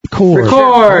Record.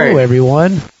 Hello,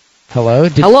 everyone. Hello.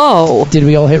 Hello. Did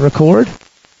we all hit record?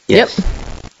 Yep.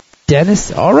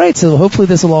 Dennis? All right, so hopefully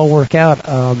this will all work out.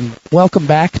 Welcome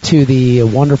back to the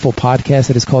wonderful podcast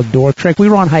that is called Dork Trek. We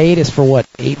were on hiatus for,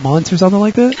 8 months or something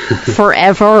like that?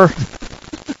 Forever.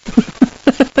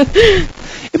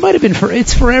 It might have been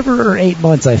it's forever or 8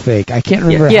 months, I think. I can't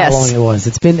remember how long it was.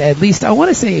 It's been at least, I want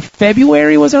to say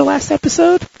February was our last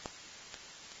episode.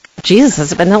 Jesus,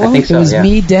 has it been that long? I think so, it was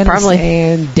me, Dennis, Probably.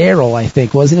 and Daryl, I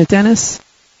think. Wasn't it, Dennis?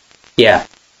 Yeah.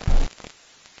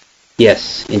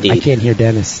 Yes, indeed. I can't hear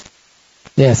Dennis.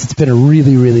 Yes, it's been a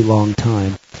really, really long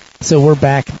time. So we're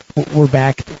back. We're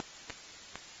back.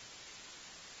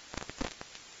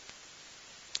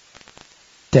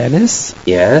 Dennis?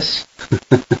 Yes.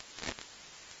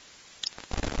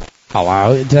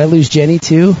 Hello? Did I lose Jenny,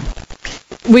 too?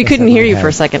 We couldn't hear you for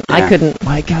a second. Yeah. I couldn't.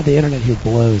 My God, the internet here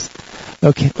blows.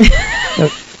 Okay.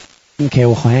 Okay,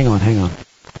 well, hang on.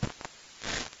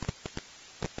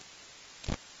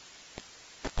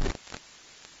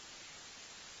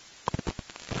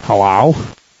 Hello?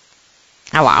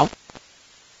 Hello.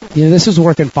 You know, this was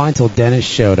working fine till Dennis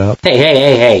showed up.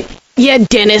 Hey. Yeah,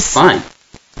 Dennis. Fine.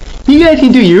 You guys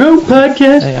can do your own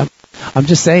podcast. Hey, I'm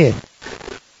just saying.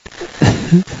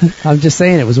 I'm just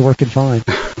saying it was working fine.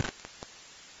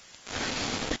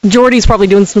 Jordy's probably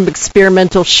doing some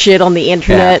experimental shit on the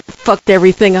internet. Yeah. Fucked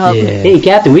everything up. Yeah. Hey,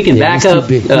 Captain, we can back he's up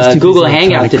too busy Google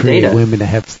trying Hangout to create data. Women to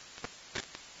have.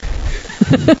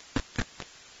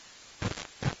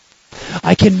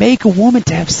 I can make a woman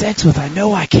to have sex with. I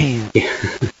know I can.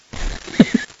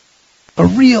 A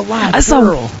real live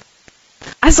girl.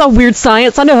 I saw Weird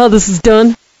Science. I know how this is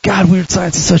done. God, Weird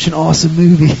Science is such an awesome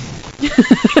movie.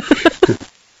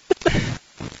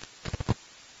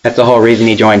 That's the whole reason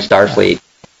he joined Starfleet.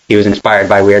 He was inspired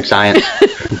by Weird Science.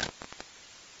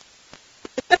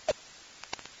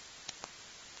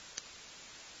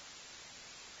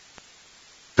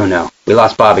 Oh no, we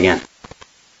lost Bob again.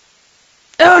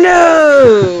 Oh,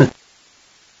 no!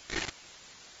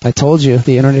 I told you,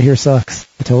 the internet here sucks.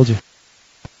 I told you.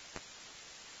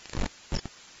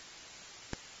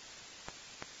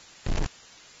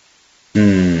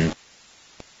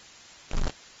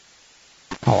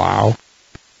 Hello.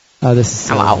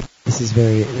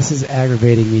 This is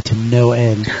aggravating me to no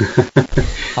end.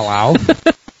 Hello.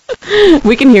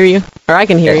 We can hear you. Or I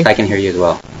can hear Yes, you. I can hear you as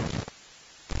well.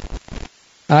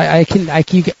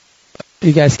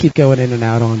 You guys keep going in and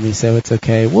out on me, so it's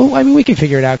okay. Well, I mean, we can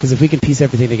figure it out, because if we can piece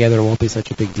everything together, it won't be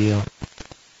such a big deal.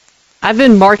 I've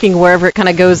been marking wherever it kind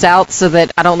of goes out so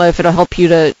that I don't know if it'll help you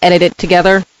to edit it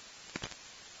together.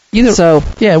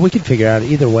 Yeah, we can figure it out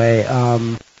either way.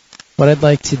 What I'd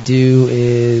like to do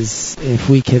is, if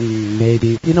we can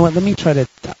maybe, you know what, let me try to,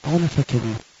 I wonder if I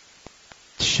can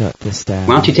shut this down.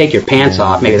 Why don't you take your pants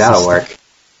off? Maybe that'll work.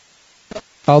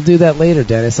 I'll do that later,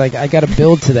 Dennis. I got to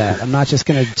build to that. I'm not just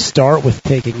going to start with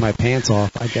taking my pants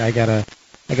off. I gotta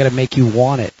make you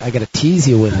want it. I gotta tease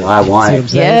you with it. Well, I want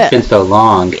it. Yeah. It's been so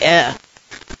long. Yeah.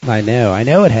 I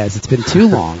know it has. It's been too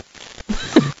long.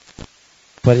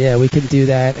 But yeah, we can do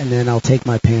that, and then I'll take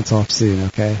my pants off soon.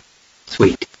 Okay?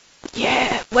 Sweet.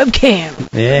 Yeah. Webcam.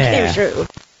 Yeah. Webcam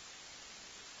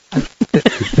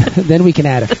show. Then we can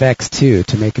add effects too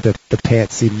to make the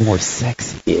pants seem more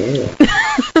sexy. Yeah.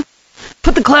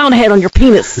 Put the clown head on your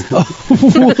penis. I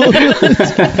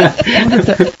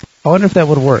wonder if that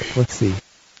would work. Let's see.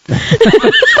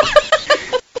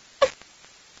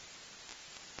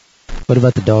 What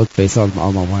about the dog face on my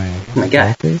way? Oh my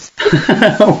God. Dog face?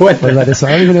 What about this?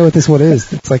 I don't even know what this one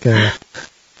is. It's like a...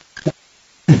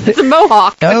 It's a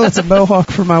mohawk. Oh, it's a mohawk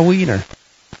for my wiener.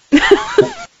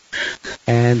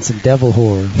 And some devil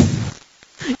horns.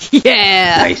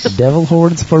 Yeah. Nice. Devil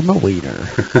horns for my wiener.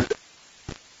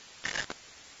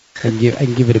 I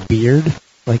can give it a beard.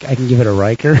 Like, I can give it a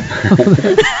Riker.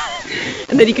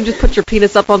 And then you can just put your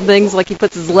penis up on things like he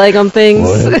puts his leg on things.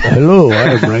 Well, hello,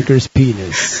 I am Riker's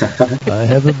penis. I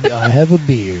have a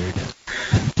beard.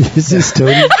 This is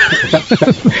totally...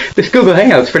 This Google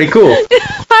Hangout's pretty cool.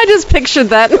 I just pictured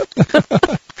that.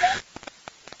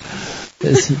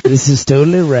 This is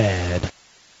totally rad.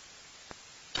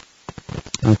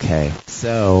 Okay,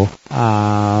 so,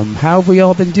 how have we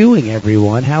all been doing,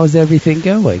 everyone? How is everything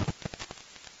going?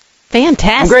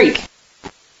 Fantastic. I'm great.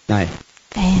 Nice.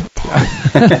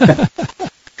 Fantastic.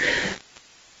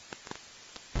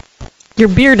 Your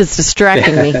beard is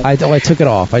distracting me. I took it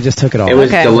off. I just took it off. It was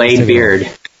Okay. delayed beard.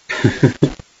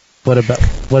 What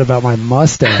about my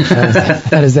mustache?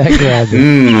 How does that grab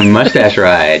me? Mustache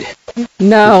ride.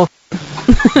 No.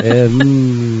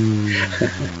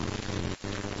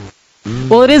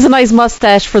 Well, it is a nice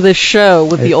mustache for this show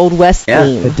with the Old West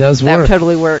theme. It does That work.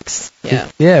 totally works. Yeah.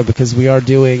 Yeah, because we are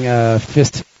doing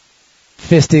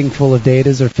fisting full of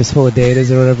datas or fistful of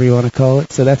datas or whatever you want to call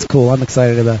it. So that's cool. I'm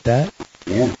excited about that.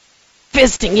 Yeah.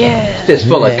 Fisting, yeah. Fist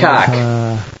full of cock.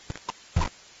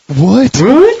 What?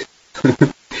 What?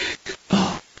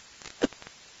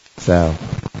 So,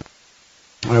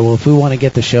 all right. Well, if we want to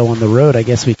get the show on the road, I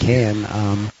guess we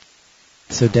can.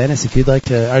 So, Dennis, if you'd like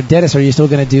to, Dennis, are you still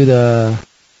going to do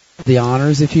the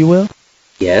honors, if you will?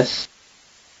 Yes.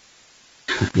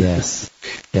 Yes.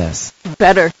 Yes.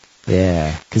 Better.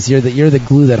 Yeah, because you're the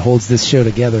glue that holds this show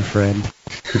together, friend.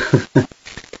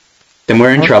 Then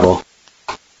we're in trouble.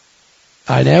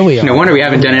 I know we are. No wonder we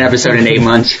haven't done an episode in 8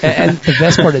 months. And the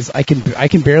best part is I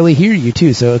can barely hear you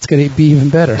too, so it's going to be even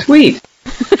better. Sweet.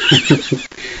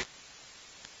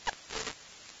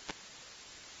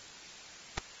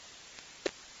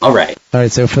 All right. All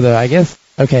right, so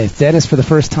Dennis, for the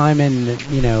first time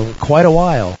in quite a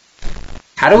while.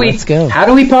 Let's go. How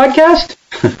do we podcast?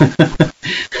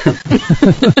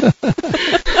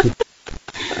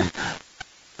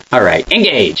 All right,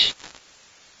 engage.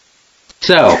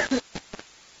 So,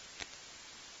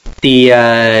 the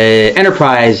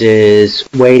Enterprise is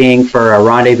waiting for a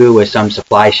rendezvous with some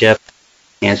supply ship,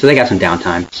 and so they got some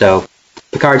downtime. So,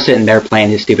 Picard's sitting there playing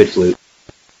his stupid flute,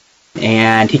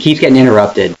 and he keeps getting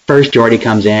interrupted. First, Geordi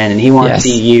comes in, and he wants to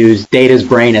use Data's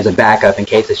brain as a backup in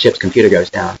case the ship's computer goes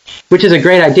down, which is a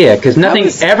great idea, because nothing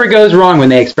ever goes wrong when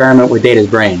they experiment with Data's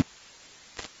brain.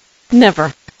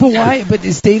 Never. But why? But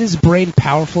is Data's brain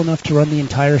powerful enough to run the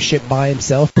entire ship by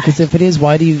himself? Because if it is,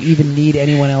 why do you even need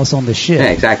anyone else on the ship?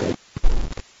 Yeah, exactly.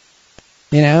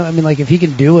 I mean, like, if he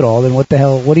can do it all, then what the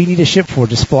hell? What do you need a ship for?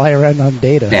 Just fly around on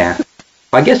Data. Yeah.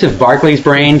 Well, I guess if Barclay's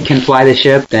brain can fly the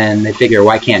ship, then they figure,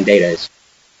 why can't Data's?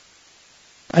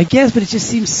 I guess, but it just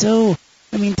seems so...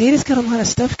 I mean, Data's got a lot of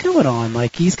stuff going on.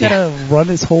 Like, he's got to run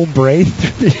his whole brain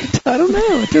through the... I don't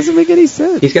know. It doesn't make any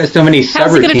sense. He's got so many subroutines.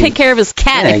 How's he going to take care of his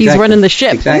cat if he's running the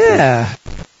ship? Exactly. Yeah.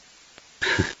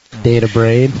 Data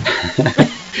brain.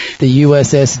 The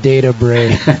USS Data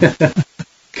brain.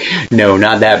 No,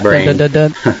 not that brain. Dun, dun,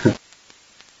 dun, dun.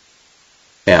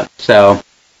 Yeah, so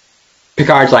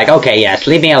Picard's like, okay, yes,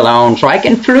 leave me alone so I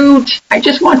can flute. I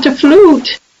just want to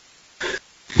flute.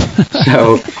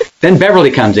 So then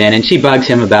Beverly comes in, and she bugs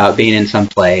him about being in some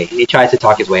play. He tries to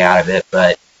talk his way out of it,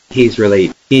 but he's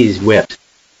whipped.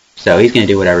 So he's going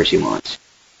to do whatever she wants.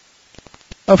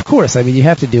 Of course. I mean, you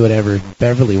have to do whatever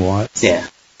Beverly wants. Yeah.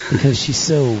 Because she's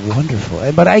so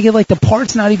wonderful. But I get, like, the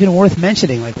part's not even worth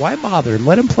mentioning. Like, why bother him?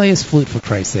 Let him play his flute, for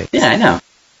Christ's sake. Yeah, I know.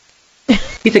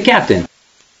 He's a captain.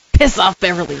 Piss off,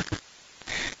 Beverly.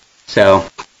 So...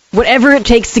 whatever it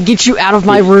takes to get you out of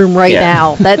my room right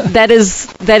now. That is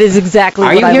exactly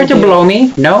Are what I you here would to do. blow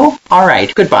me? No? All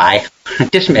right. Goodbye.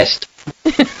 Dismissed.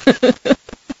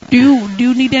 Do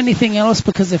you need anything else?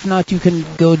 Because if not, you can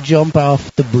go jump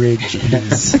off the bridge,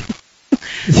 please.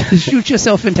 Shoot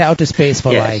yourself into outer space for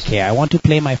all I care. I want to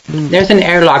play my flute. There's an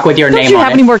airlock with your Don't name you on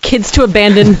have it. any more kids to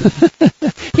abandon?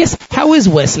 Yes. How is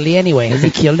Wesley anyway? Has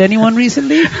he killed anyone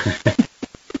recently?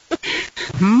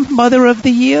 Mother of the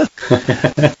year?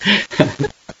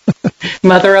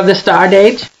 Mother of the star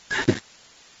date?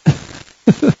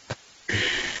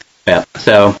 Yeah,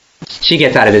 so she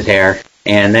gets out of his hair,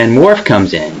 and then Worf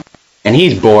comes in, and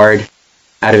he's bored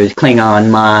out of his Klingon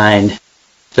mind,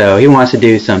 so he wants to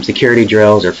do some security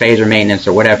drills or phaser maintenance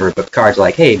or whatever, but Picard's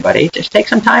like, hey, buddy, just take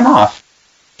some time off.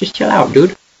 Just chill out,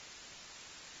 dude.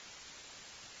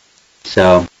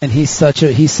 So, and he's such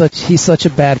a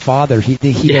bad father. He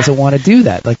doesn't want to do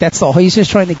that. Like, that's all. He's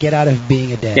just trying to get out of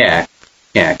being a dad.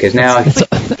 Yeah, because now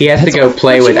he has to go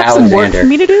play with Some work Alexander. for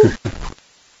me to do?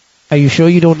 Are you sure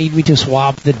you don't need me to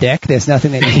swap the deck? There's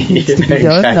nothing that needs to be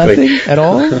done? Exactly. Nothing at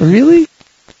all? Really?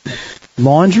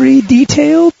 Laundry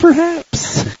detail,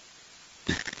 perhaps?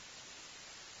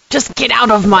 Just get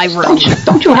out of my room.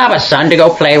 Don't you have a son to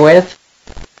go play with?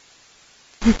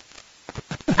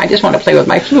 I just want to play with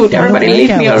my flute. Everybody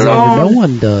leave me alone. No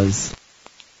one does.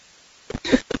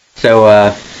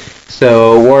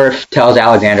 So Worf tells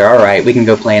Alexander, all right, we can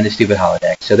go play in the stupid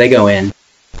holodeck. So they go in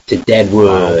to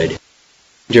Deadwood,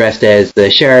 dressed as the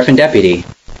sheriff and deputy.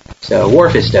 So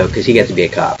Worf is stoked because he gets to be a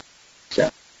cop. So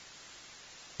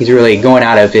he's really going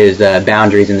out of his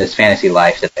boundaries in this fantasy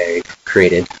life that they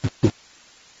created.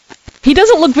 He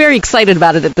doesn't look very excited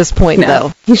about it at this point,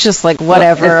 though. He's just like,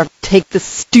 whatever, take this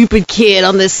stupid kid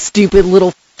on this stupid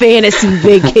little fantasy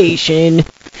vacation.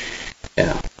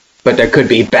 Yeah. But there could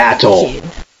be battle. Kid.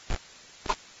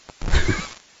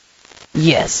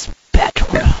 Yes, battle.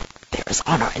 Yeah. There is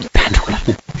honor in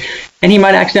battle. And he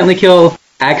might accidentally kill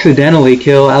accidentally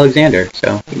kill Alexander.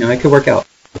 So, it could work out.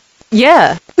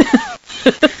 Yeah.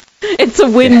 It's a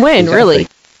win-win, exactly. really.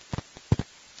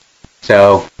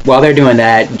 So, while they're doing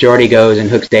that, Geordi goes and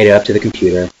hooks Data up to the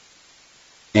computer.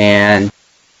 And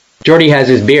Geordi has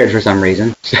his beard for some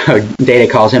reason, so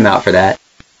Data calls him out for that.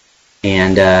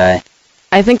 And,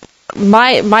 I think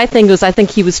my thing was I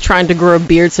think he was trying to grow a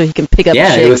beard so he can pick up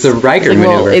chicks. it was the Riker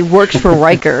maneuver. Well, it worked for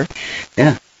Riker.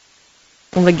 Yeah.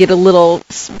 I'm gonna get a little,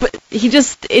 but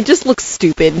it just looks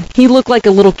stupid. He looked like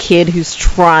a little kid who's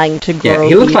trying to grow. Yeah,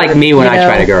 he looks beard, like me when I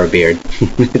try to grow a beard.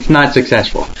 It's not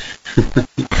successful.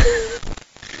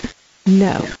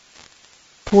 No.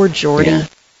 Poor Geordi.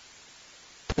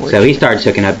 Yeah. So he starts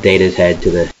hooking up Data's head to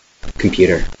the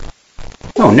computer.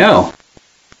 Oh no!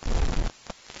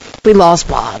 We lost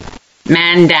Bob.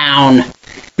 Man down!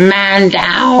 Man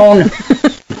down!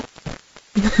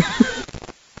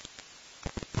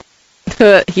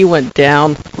 He went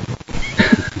down.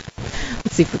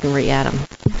 Let's see if we can re-add him.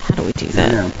 How do we do that?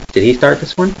 I don't know. Did he start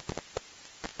this one?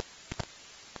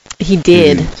 He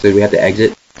did. So do we have to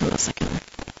exit? Hold on a second.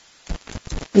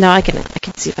 No, I can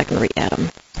see if I can re-add him.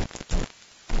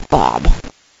 Bob.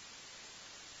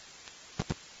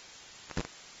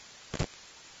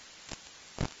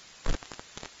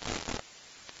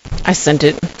 I sent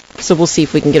it, so we'll see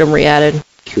if we can get him re-added.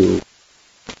 Cool.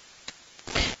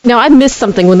 Now, I missed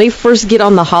something. When they first get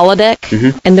on the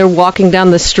holodeck and they're walking down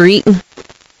the street,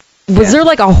 was there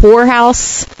like a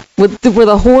whorehouse where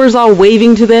the whores all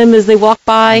waving to them as they walk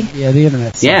by? Yeah, the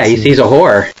internet sucks. Yeah, he sees a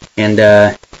whore, and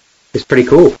it's pretty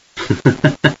cool.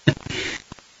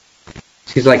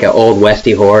 She's like an old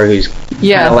Westie whore who's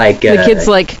kind of like... the kid's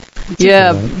like,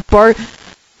 yeah, Bart...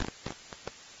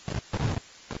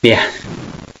 Yeah.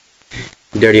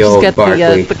 Dirty She's old got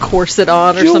Barkley. the corset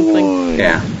on or something.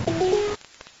 Yeah.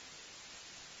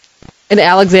 And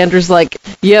Alexander's like,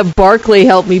 yeah, Barkley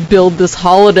helped me build this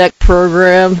holodeck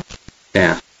program.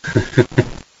 Yeah.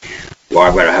 Well,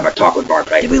 I better have a talk with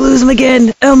Barkley. Did we lose him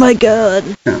again? Oh my god.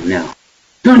 Oh, no.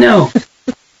 Oh, no!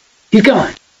 He's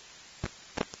gone.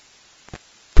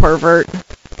 Pervert.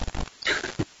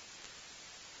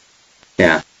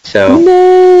 Yeah, so...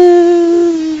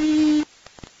 No.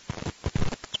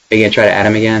 Are you going to try to add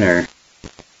him again, or...?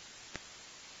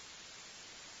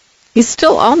 He's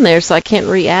still on there, so I can't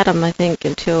re-add him, I think,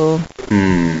 until...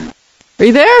 Are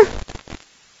you there?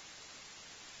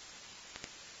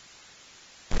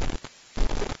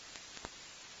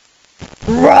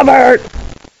 Robert!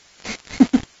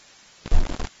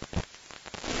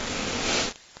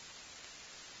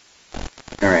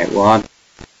 Alright, well,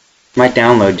 my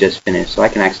download just finished, so I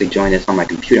can actually join this on my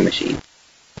computer machine.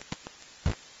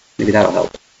 Maybe that'll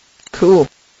help. Cool.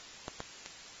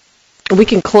 We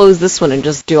can close this one and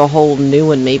just do a whole new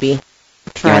one, maybe.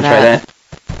 Try that.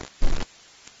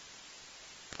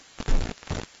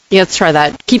 Yeah, let's try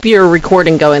that. Keep your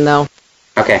recording going, though.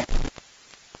 Okay.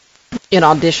 In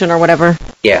Audition or whatever.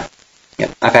 Yeah.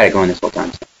 Yep. I've had it going this whole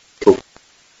time. So. Cool.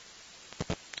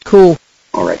 Cool.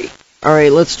 Alrighty.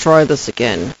 Alright, let's try this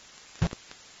again.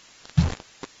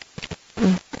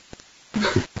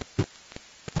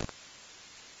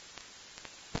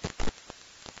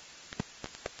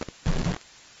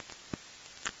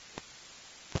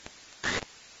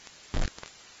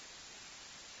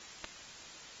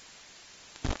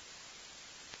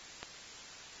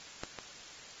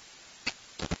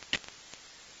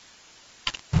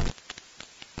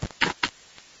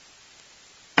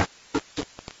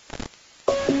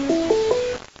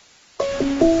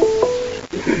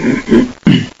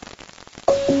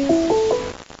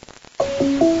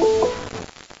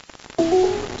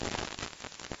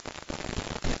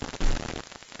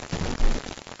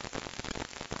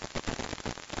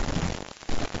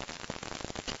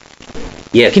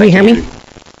 Yes, Can you hear me? can.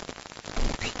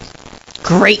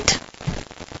 Great.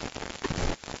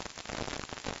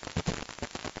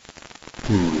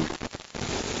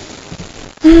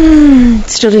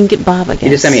 Still didn't get Bob, I guess. He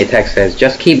just sent me a text that says,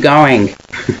 just keep going.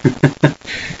 I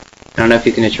don't know if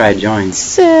he's going to try to join.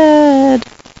 Sad.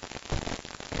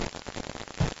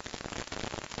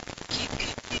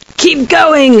 Keep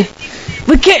going!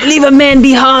 We can't leave a man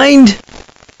behind!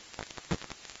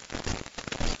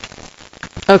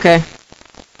 Okay.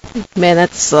 Man,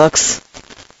 that sucks.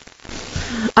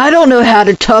 I don't know how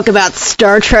to talk about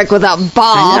Star Trek without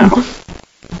Bob. I know.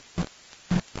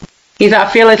 He's our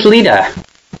fearless leader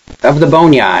of the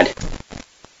Boneyard.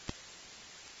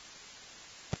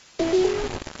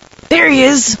 There he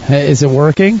is. Hey, is it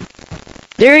working?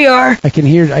 There you are. I can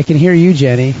hear you,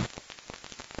 Jenny.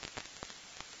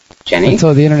 Jenny?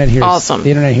 So the internet here Awesome. The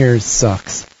internet here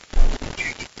sucks.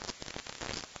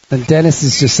 And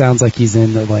Dennis just sounds like he's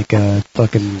in like a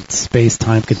fucking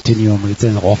space-time continuum, and it's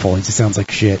awful. He just sounds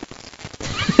like shit.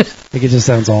 Like it just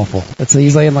sounds awful.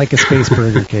 He's like in like a space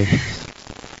Burger King.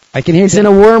 I can hear. He's in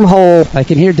a wormhole. I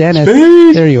can hear Dennis.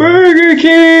 Space there you are. Burger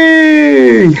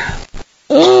King.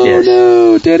 Oh Yes.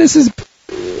 no, Dennis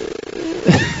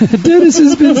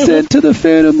has been sent to the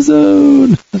Phantom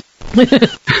Zone.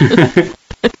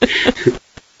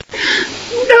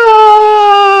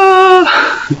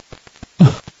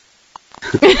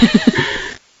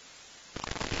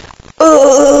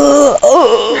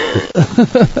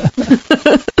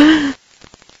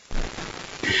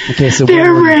 Okay, so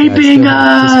they're raping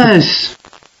us.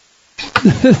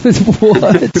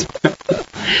 What?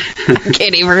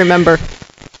 Can't even remember.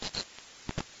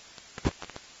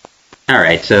 All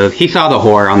right, so he saw the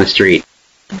whore on the street.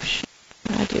 Oh shit!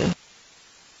 I do.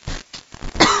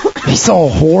 He saw a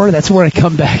whore. That's where I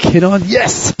come back in on.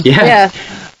 Yes. Yeah.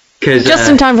 Because just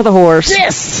in time for the horse.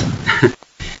 Yes.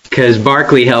 Because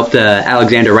Barkley helped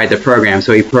Alexander write the program,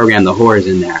 so he programmed the whores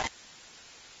in there.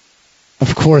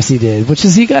 Of course he did. Which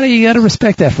is you gotta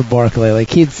respect that for Barkley. Like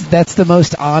that's the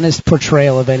most honest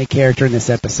portrayal of any character in this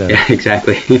episode. Yeah,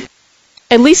 exactly.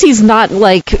 At least he's not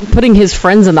like putting his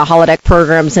friends in the holodeck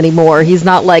programs anymore. He's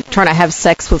not like trying to have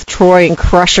sex with Troy and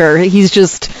Crusher. He's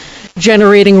just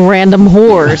generating random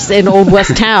whores in Old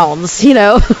West towns, you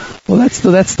know. Well, that's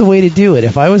the way to do it.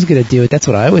 If I was going to do it, that's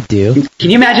what I would do. Can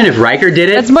you imagine if Riker did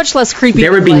it? That's much less creepy.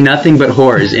 There would be nothing but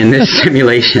whores in this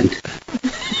simulation.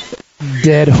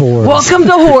 Dead whores. Welcome to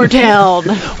Whore Town.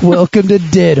 Welcome to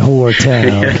Dead Whore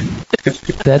Town. Yeah.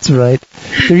 That's right.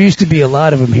 There used to be a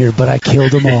lot of them here, but I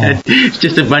killed them all. It's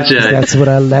just a bunch of That's what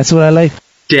I like.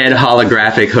 dead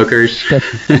holographic hookers.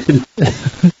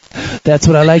 That's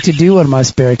what I like to do in my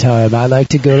spare time. I like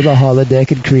to go to the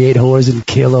holodeck and create whores and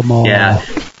kill them all. Yeah,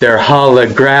 they're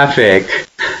holographic.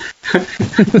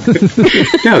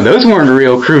 No, those weren't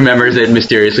real crew members that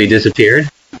mysteriously disappeared.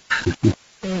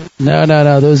 No.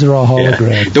 Those are all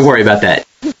holograms. Yeah, don't worry about that.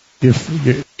 Don't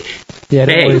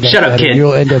Hey, worry about shut up, that, kid.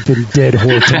 You'll end up in Dead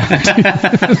Whore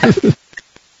Town.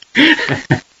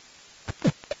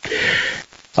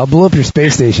 I'll blow up your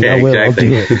space station. Yeah, I will.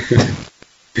 exactly. I'll do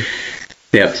it.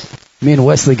 Yep. Me and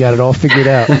Wesley got it all figured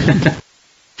out.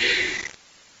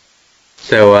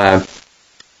 So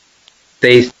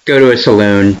they go to a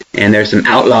saloon, and there's some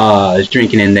outlaws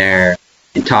drinking in there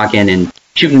and talking and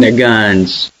shooting their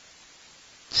guns.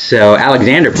 So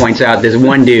Alexander points out this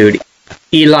one dude,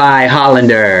 Eli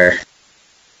Hollander.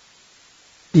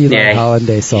 Eli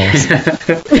Hollandaise sauce.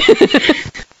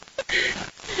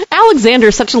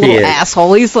 Alexander's such a little He is.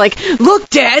 asshole. He's like, look,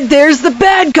 Dad, there's the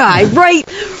bad guy. Right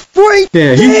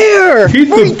Yeah, there. he's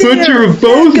the right butcher of Bad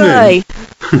Bozeman. guy.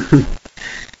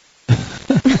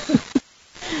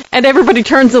 And everybody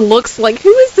turns and looks like,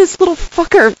 who is this little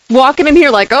fucker walking in here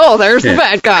like, oh, there's the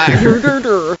bad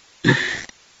guy.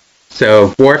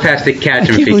 So Worf has to catch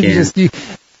him if he can.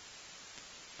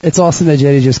 It's awesome that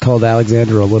Jenny just called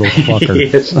Alexander a little fucker.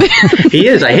 He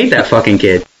is. I hate that fucking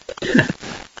kid.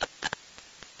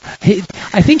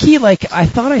 I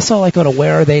thought I saw like on a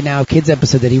Where Are They Now Kids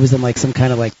episode that he was in like some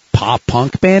kind of like pop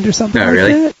punk band or something. Oh, like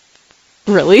really? that.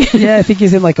 Really? Yeah, I think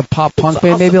he's in like a pop punk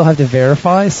band. awesome. Maybe I'll have to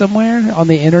verify somewhere on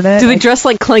the internet. Do they dress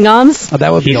like Klingons? Oh,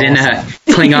 that would be He's in awesome.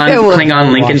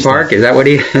 Klingon Linkin Watch Park. that. Is that what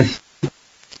he?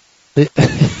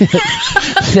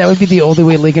 That would be the only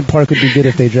way Linkin Park would be good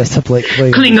if they dressed up like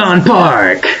Klingon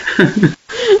Park.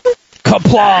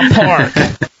 Kapla Park.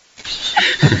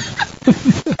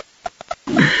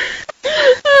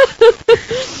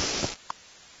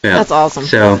 Yeah. That's awesome.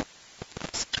 So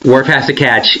Worf has to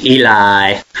catch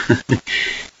Eli,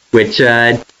 which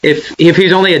if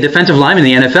he's only a defensive lineman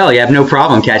in the NFL, you have no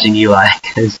problem catching Eli.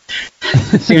 'Cause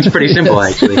it seems pretty simple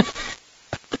actually.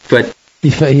 But He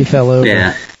fell over.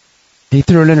 yeah, He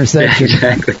threw an interception.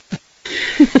 exactly.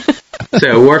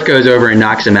 So Worf goes over and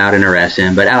knocks him out and arrests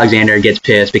him, but Alexander gets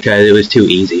pissed because it was too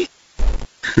easy.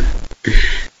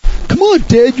 Come on,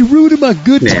 Dad, you're ruining my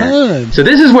good Yeah. time. So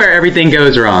this is where everything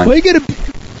goes wrong. Why you gotta?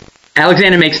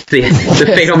 Alexander makes the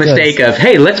fatal he does. mistake of,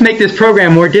 hey, let's make this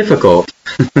program more difficult.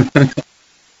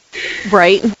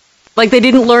 Right? Like they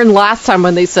didn't learn last time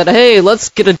when they said, hey, let's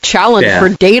get a challenge Yeah. for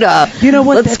Data. You know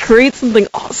what? Let's create something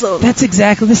awesome. That's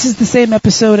exactly. This is the same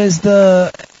episode as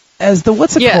the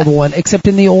what's it called one, except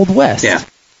in the Old West. Yeah.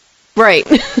 Right.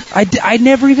 I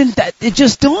never even. It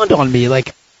just dawned on me.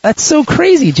 Like that's so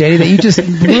crazy, Jenny, that you just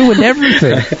ruined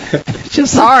everything.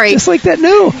 Just Sorry. just like that.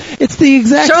 No, it's the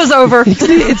exact. Show's over.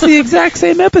 It's the exact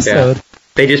same episode. Yeah.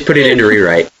 They just put it into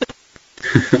rewrite.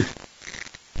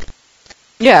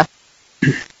 Yeah.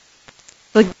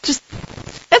 Like, just,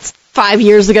 that's 5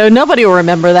 years ago. Nobody will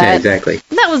remember that. Yeah, exactly.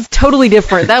 No that was totally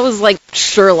different. That was like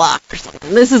Sherlock or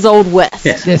something. This is Old West.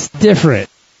 Yeah. It's different.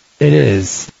 It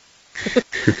is.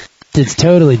 It's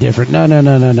totally different. No.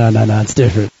 It's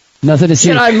different. Nothing to see.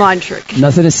 Jedi mind trick.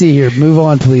 Nothing to see here. Move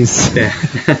on, please. Yeah.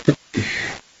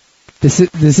 This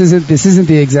isn't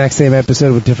the exact same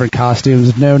episode with different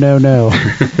costumes. No.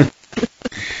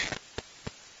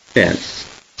 Yeah.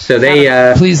 So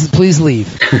they Please leave.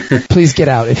 Please get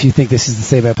out if you think this is the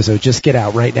same episode. Just get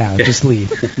out right now. Just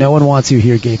leave. No one wants you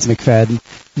here, Gates McFadden.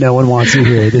 No one wants you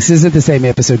here. This isn't the same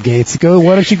episode, Gates. Why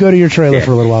don't you go to your trailer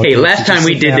for a little while? Hey, Gates, last time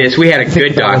we did this, we had a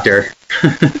good doctor.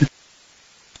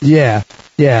 Yeah.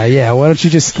 Why don't you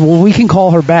just... Well, we can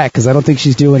call her back because I don't think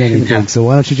she's doing anything. No. So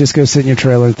why don't you just go sit in your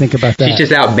trailer and think about that? She's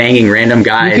just out banging random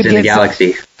guys in the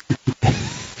galaxy.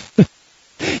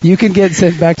 You can get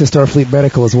sent back to Starfleet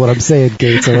Medical is what I'm saying,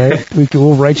 Gates, all right?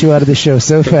 We'll write you out of the show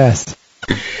so fast.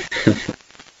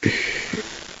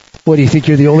 What, do you think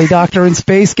you're the only doctor in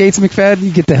space, Gates McFadden?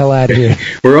 You get the hell out of here.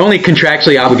 We're only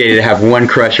contractually obligated to have one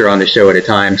crusher on the show at a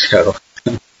time, so...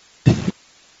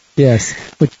 Yes,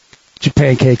 with your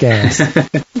pancake ass.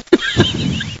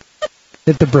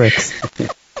 Hit the bricks.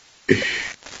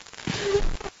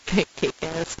 Pancake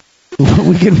ass.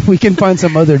 We can find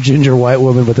some other ginger white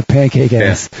woman with a pancake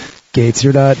ass. Gates,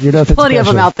 you're not the Plenty of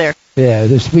them special. out there. Yeah,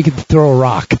 we could throw a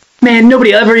rock. Man,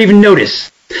 nobody ever even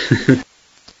noticed.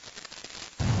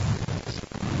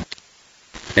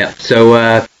 Yeah,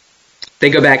 so they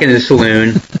go back into the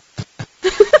saloon.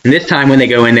 And this time when they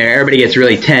go in there, everybody gets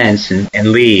really tense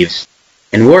and leaves.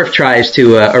 And Worf tries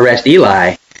to arrest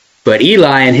Eli, but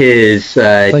Eli and his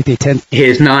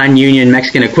his non-union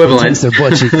Mexican equivalent, tense their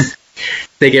butt cheeks.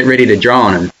 they get ready to draw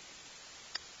on him.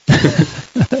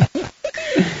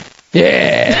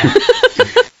 Yeah.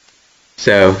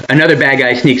 So another bad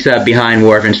guy sneaks up behind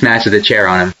Worf and smashes a chair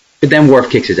on him. But then Worf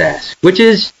kicks his ass, which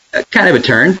is kind of a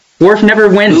turn. Worf never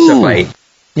wins the fight.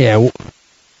 Yeah.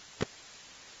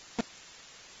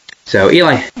 So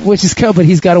Eli... Which is cool, but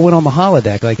he's got to win on the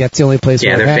holodeck. Like, that's the only place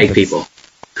where it they're happens. fake people.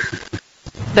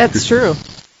 That's true.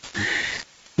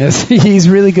 Yes, he's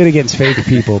really good against fake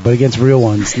people, but against real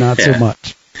ones, not so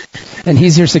much. And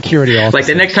he's your security officer. Like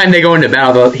the next time they go into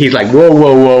battle, he's like,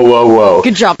 whoa.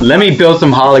 Good job. Let me build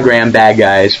some hologram bad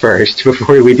guys first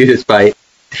before we do this fight.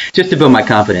 Just to build my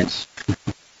confidence.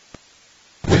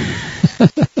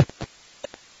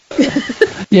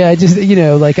 Yeah, I just,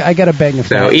 like, I gotta bang a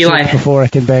fat Eli... chick before I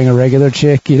can bang a regular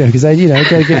chick, because I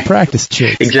gotta get practice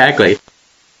chicks. Exactly.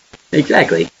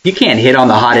 You can't hit on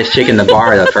the hottest chick in the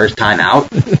bar the first time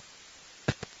out.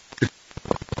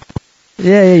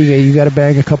 Yeah, you gotta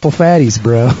bang a couple fatties,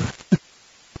 bro.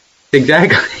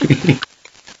 Exactly.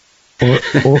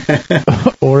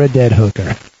 or a dead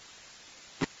hooker.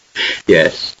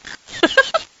 Yes.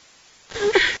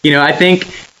 I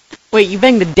think... Wait, you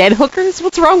banged the dead hookers?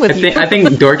 What's wrong with you? I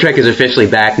think Dork Trek is officially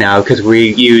back now because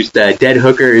we used dead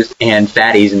hookers and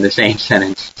fatties in the same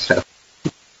sentence. So.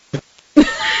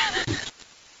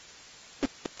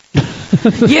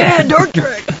 Yeah, Dork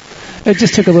Trek! It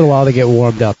just took a little while to get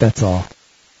warmed up, that's all.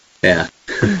 Yeah.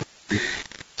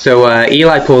 So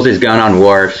Eli pulls his gun on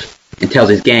Worf and tells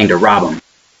his gang to rob him.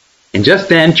 And just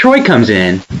then, Troy comes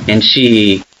in and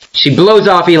she blows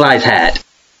off Eli's hat.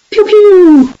 Pew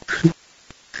pew!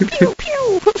 Pew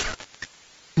pew!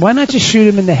 Why not just shoot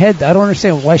him in the head? I don't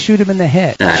understand. Why shoot him in the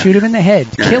head? Shoot him in the head.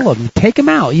 Kill him. Take him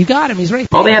out. You got him. He's right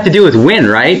there. All they have to do is win,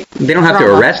 right? They don't have to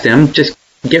arrest him. Just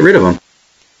get rid of him.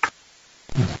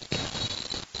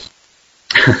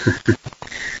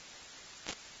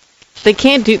 They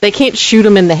can't shoot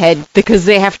him in the head because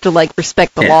they have to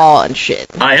respect the law and shit.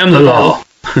 I am the law.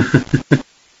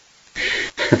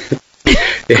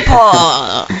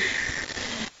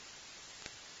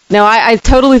 No, I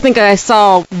totally think I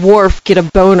saw Worf get a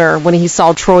boner when he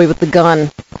saw Troy with the gun.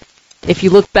 If you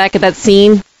look back at that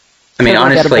scene, I mean,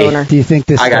 honestly, do you think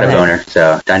this? I got a boner,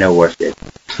 so I know Worf did.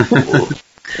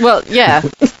 Well, yeah.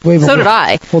 Wait, so did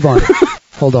I.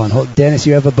 Hold on. Dennis,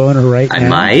 you have a boner right now? I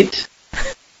might.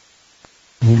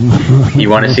 You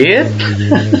want to see it?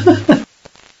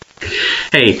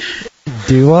 Hey,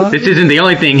 do I? This isn't the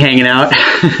only thing hanging out.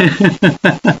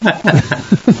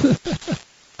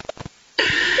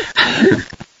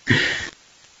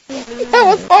 That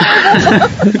was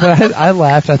horrible. I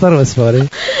laughed. I thought it was funny.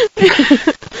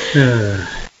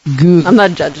 I'm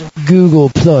not judging. Google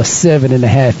plus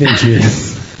 7.5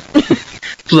 inches.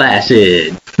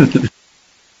 Flaccid.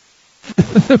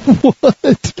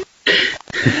 What?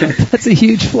 That's a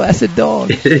huge flaccid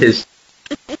dog. It is.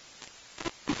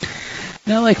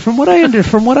 Now, from what I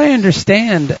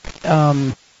understand,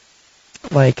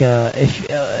 I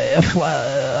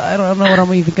don't know what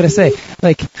I'm even gonna say.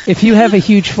 Like, if you have a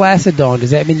huge flaccid dong,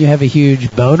 does that mean you have a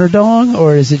huge boner dong,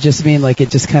 or does it just mean like it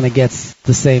just kind of gets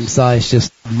the same size,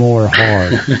 just more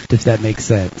hard? If that makes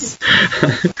sense.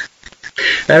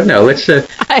 I don't know. Let's do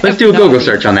a Google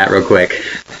search on that real quick.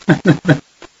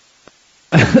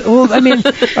 Well, I mean,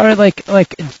 all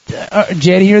right,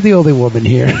 Jenny, you're the only woman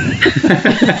here.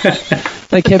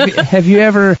 Like, have you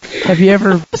ever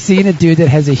seen a dude that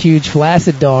has a huge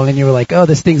flaccid dong, and you were like, oh,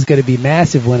 this thing's going to be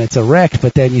massive when it's erect,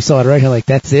 but then you saw it erect, and like,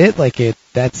 that's it?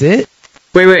 That's it?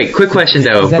 Wait, quick question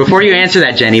though. Before you answer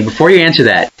that, Jenny,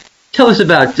 tell us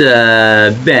about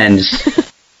Ben's.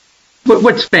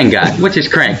 What's Ben got? What's his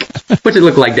crank? What's it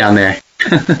look like down there?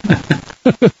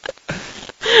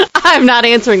 I'm not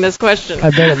answering this question.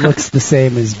 I bet it looks the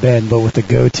same as Ben, but with a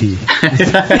goatee.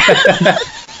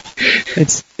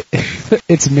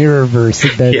 It's Mirrorverse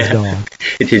at Ben's dong.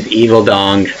 It's his evil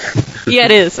dong. Yeah,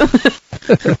 it is.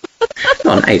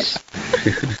 Oh, nice.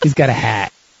 He's got a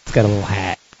hat. He's got a little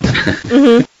hat.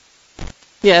 Mm-hmm.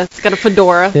 Yeah, it's got a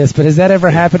fedora. Yes, but has that ever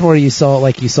happened where you saw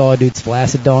a dude's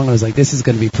flaccid dong and was like, this is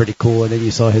going to be pretty cool, and then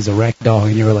you saw his erect dong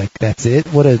and you were like, that's it?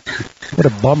 What a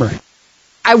bummer.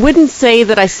 I wouldn't say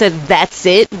that I said that's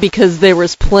it, because there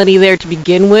was plenty there to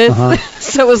begin with. Uh-huh.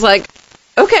 So it was like,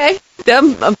 okay,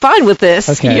 I'm fine with this.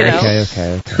 Okay.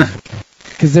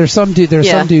 Because there's some dudes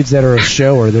that are a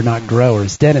shower, they're not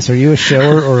growers. Dennis, are you a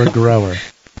shower or a grower?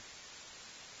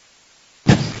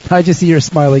 I just see your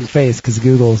smiling face because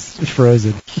Google's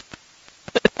frozen.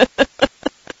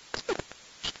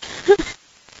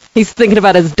 He's thinking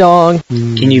about his dong.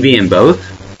 Can you be in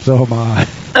both? So am I.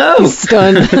 Oh! I'm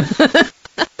stunned.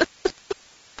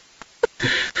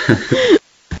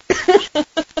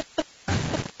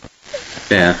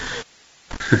 Yeah.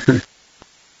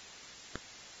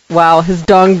 Wow, his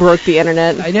dong broke the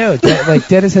internet. I know.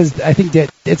 Dennis has. I think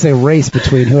that it's a race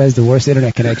between who has the worst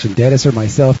internet connection, Dennis or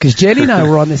myself. Because Jenny and I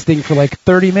were on this thing for like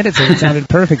 30 minutes and it sounded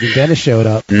perfect, and Dennis showed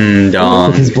up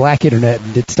with his black internet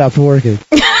and it stopped working.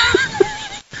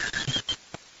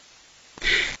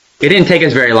 It didn't take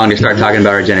us very long to start talking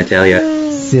about our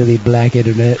genitalia. Silly black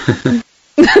internet.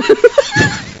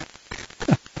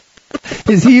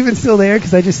 Is he even still there?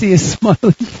 Because I just see his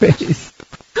smiling face.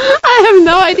 I have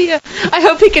no idea. I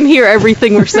hope he can hear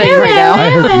everything we're saying right now. I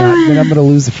hope not. Then I'm going to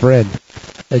lose a friend.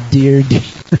 A dear, dear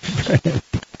friend.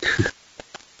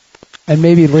 And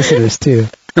maybe listeners, too.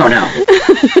 Oh, no.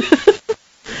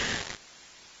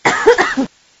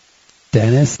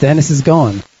 Dennis is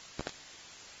gone.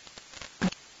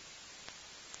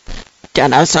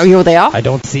 Dennis, are you there? I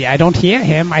don't hear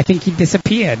him. I think he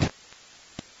disappeared.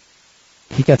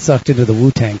 He got sucked into the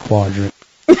Wu-Tang quadrant.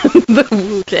 The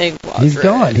Wu-Tang quadrant.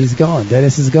 He's gone.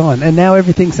 Dennis is gone. And now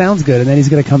everything sounds good, and then he's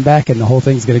going to come back and the whole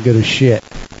thing's going to go to shit.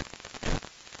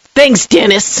 Thanks,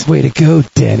 Dennis. Way to go,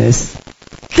 Dennis.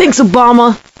 Thanks,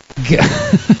 Obama.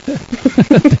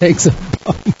 Thanks,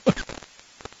 Obama.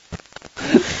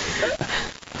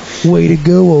 Way to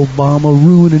go, Obama,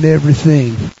 ruining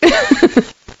everything.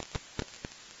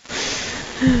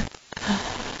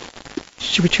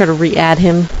 Should we try to re-add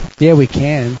him? Yeah, we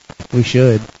can. We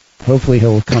should. Hopefully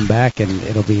he'll come back and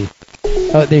it'll be...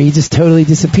 Oh, there, he just totally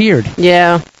disappeared.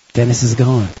 Yeah. Dennis is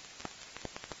gone.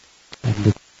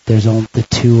 And there's only the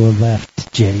two are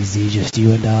left, Jenny Z, just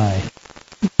you and I.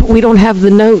 But we don't have the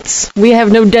notes. We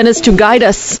have no Dennis to guide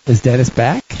us. Is Dennis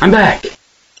back? I'm back.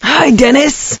 Hi,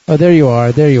 Dennis. Oh, there you are.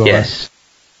 Yes.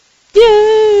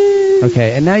 Yay.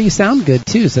 Okay, and now you sound good,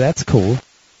 too, so that's cool.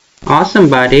 Awesome,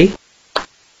 buddy.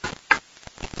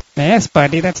 Yes,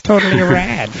 buddy, that's totally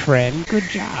rad, friend. Good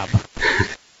job.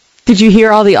 Did you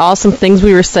hear all the awesome things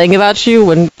we were saying about you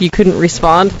when you couldn't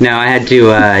respond? No, I had to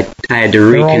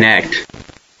reconnect.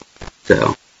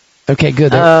 So. Okay,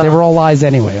 good. They were all lies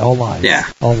anyway. All lies. Yeah.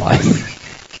 All lies.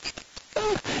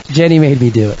 Jenny made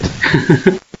me do it.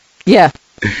 Yeah.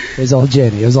 It was all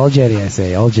Jenny. I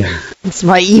say. All Jenny. It's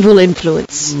my evil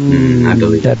influence. I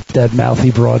believe that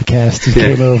mouthy broadcast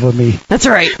came over me. That's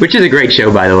right. Which is a great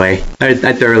show, by the way.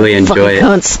 I thoroughly enjoy it.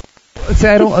 Cunts. See,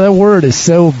 that word is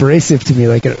so abrasive to me.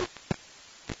 Like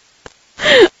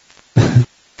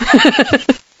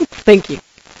Thank you.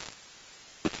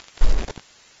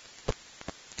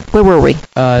 Where were we?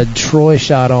 Troy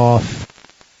shot off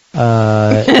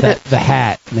the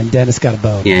hat, and then Dennis got a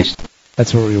bone. Yes.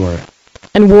 That's where we were.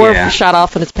 And Worf shot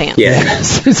off in his pants.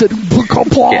 Yes. He said, pre-cum.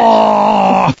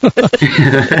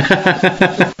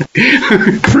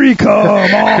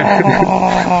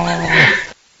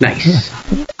 Nice.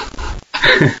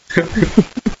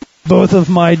 Both of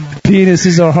my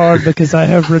penises are hard because I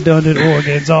have redundant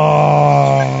organs.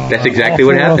 That's exactly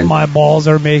what happened. My balls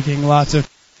are making lots of...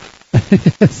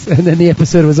 Yes, and then the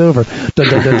episode was over. Dun,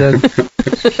 dun, dun, dun.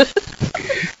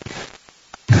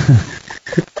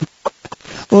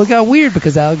 Well, it got weird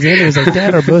because Alexander was like,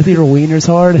 Dad, are both your wieners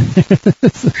hard?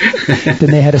 Then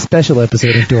they had a special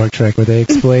episode of Dork Trek where they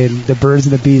explained the birds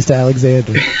and the bees to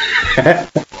Alexander.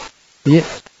 Yeah.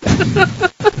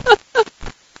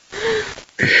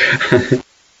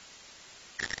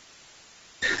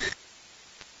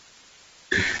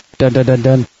 Dun, dun, dun,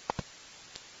 dun.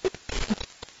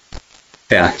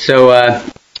 Yeah, so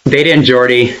Data and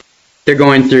Geordi, they're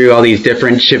going through all these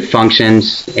different ship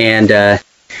functions, and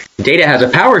Data has a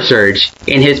power surge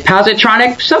in his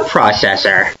positronic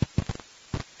subprocessor.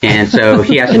 And so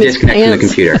he has to disconnect from the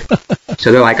computer.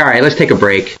 So they're like, all right, let's take a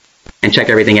break and check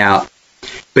everything out.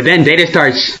 But then Data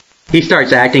starts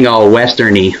acting all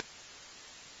Western-y.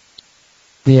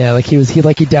 Yeah, like he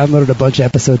downloaded a bunch of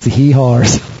episodes of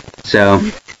Hee-Haws. So...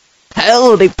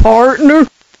 Howdy, partner.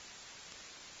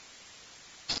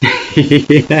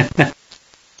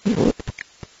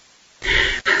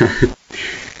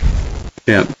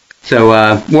 Yeah. So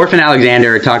Worf and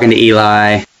Alexander are talking to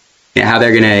Eli, and how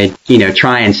they're gonna,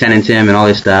 try and sentence him and all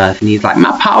this stuff. And he's like,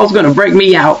 "My paw's gonna break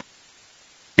me out."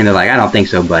 And they're like, "I don't think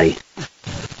so, buddy."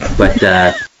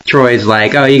 But Troy's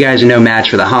like, "Oh, you guys are no match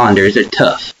for the Hollanders. They're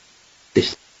tough."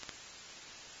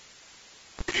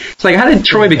 It's like, how did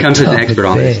Troy become such an expert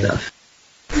on this stuff?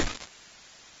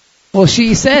 Well,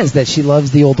 she says that she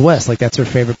loves the Old West. Like, that's her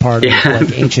favorite part of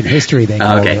like ancient history. Okay,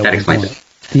 that explains it.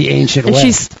 The ancient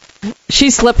West.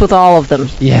 She slept with all of them.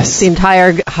 Yes. The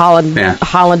entire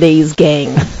Hollandaise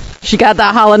gang. She got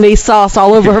that Hollandaise sauce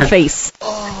all over her face.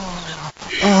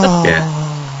 Yeah.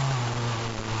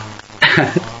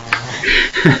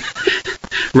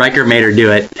 Riker made her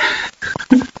do it.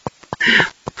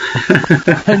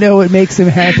 I know, it makes him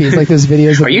happy. It's like those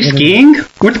videos. Are you skiing?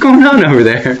 What's going on over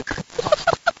there?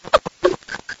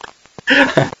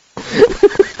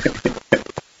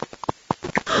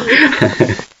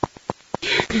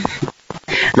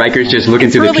 Riker's just looking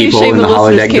through the people in the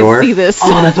holodeck door. See this.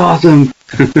 Oh, that's awesome.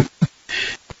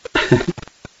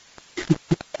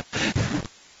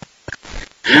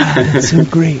 That's so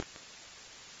great.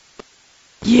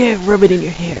 Yeah, rub it in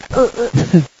your hair.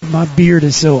 My beard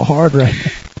is so hard right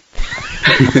now.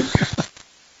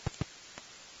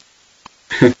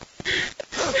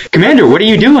 Commander, what are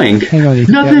you doing? Hang on,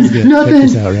 Nothing. Check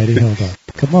this out. Ready? Hold on.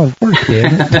 Come on, work,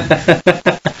 damn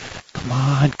it.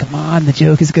 Come on. The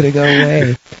joke is gonna go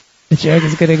away. The joke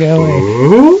is gonna go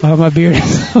away. Oh, my beard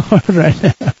is so hard right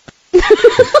now.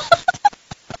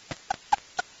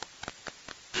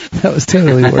 That was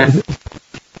totally worth it.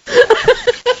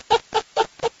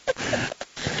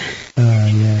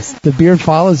 Yes. The beard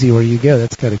follows you where you go.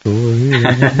 That's kind of cool.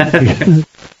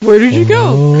 Where did you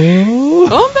go?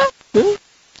 Oh,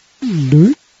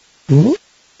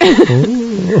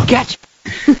 Gotcha.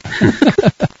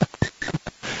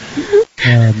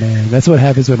 Oh, man. That's what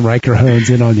happens when Riker hones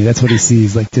in on you. That's what he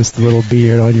sees, like just a little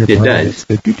beard on your It does.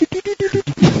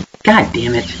 God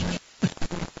damn it.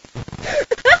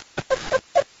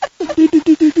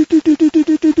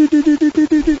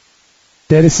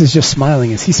 Dennis is just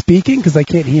smiling. Is he speaking? Because I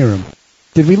can't hear him.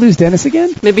 Did we lose Dennis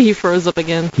again? Maybe he froze up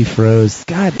again. He froze.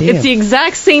 God damn. It's the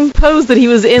exact same pose that he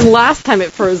was in last time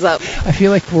it froze up. I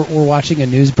feel like we're watching a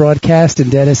news broadcast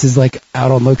and Dennis is like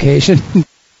out on location.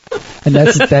 And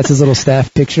that's his little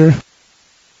staff picture.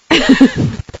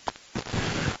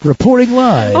 Reporting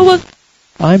live. Oh, look.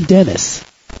 I'm Dennis.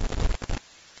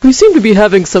 We seem to be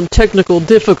having some technical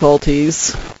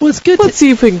difficulties. Well, it's good. Let's see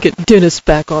if we can get Dennis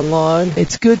back online.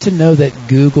 It's good to know that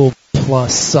Google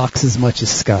Plus sucks as much as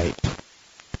Skype.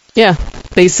 Yeah,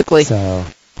 basically. So,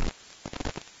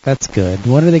 that's good.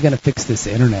 When are they going to fix this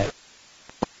internet?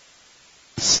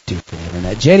 Stupid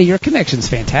internet. Jenny, your connection's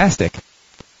fantastic.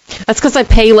 That's because I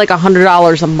pay like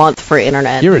 $100 a month for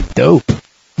internet. You're a dope.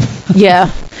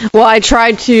 Yeah. Well, I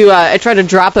tried to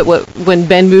drop it when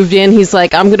Ben moved in. He's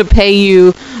like, I'm going to pay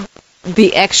you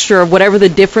the extra, whatever the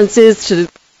difference is to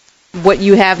what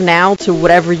you have now to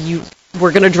whatever you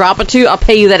were going to drop it to. I'll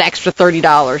pay you that extra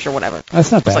 $30 or whatever.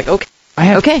 That's not bad. It's like, okay.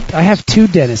 I have two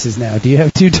Dennises now. Do you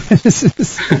have two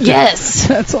Dennises? Yes.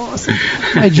 That's awesome.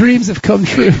 My dreams have come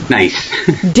true. Nice.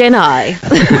 Denai.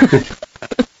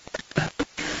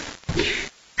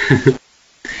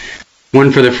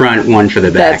 One for the front, one for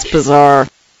the back. That's bizarre.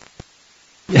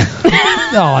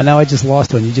 Oh, now I just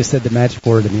lost one. You just said the magic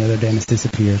word and the other Dennis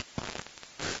disappeared.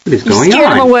 What is going scared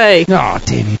on? him away. Oh,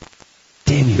 damn you.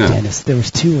 Damn you, Dennis. There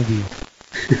was two of you.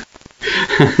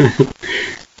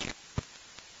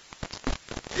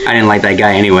 I didn't like that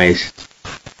guy anyways.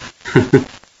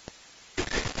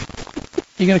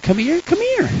 You gonna come here? Come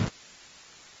here.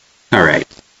 All right.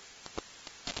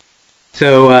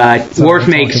 So Worf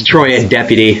makes Troy a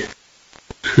deputy.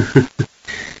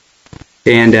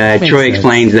 And Troy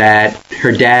explains that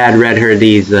her dad read her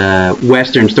these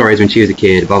Western stories when she was a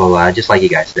kid, blah, blah, blah, just like you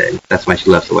guys said. That's why she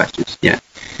loves the Westerns. Yeah.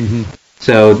 Mm-hmm.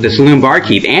 So the saloon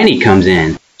barkeep, Annie, comes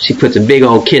in. She puts a big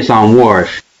old kiss on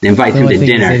Worf and invites him to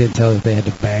dinner. They didn't tell her they had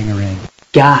to bang her in.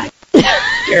 God. What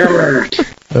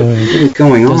is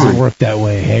going on? It doesn't work that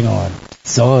way. Hang on.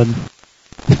 Son.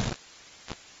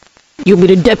 You want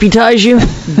me to deputize you?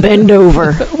 Bend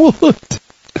over. What?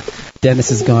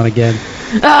 Dennis is gone again.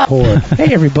 Poor.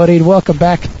 Hey, everybody, and welcome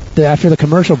back. After the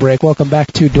commercial break, welcome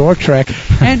back to Dork Trek.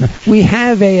 And we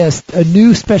have a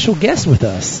new special guest with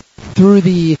us through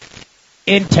the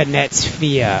internet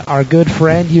sphere. Our good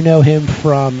friend, you know him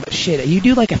from, you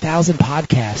do like 1,000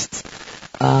 podcasts.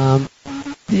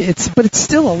 But it's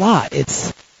still a lot.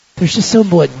 There's just so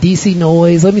much. DC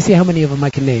Noise. Let me see how many of them I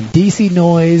can name. DC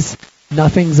Noise,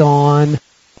 Nothing's On.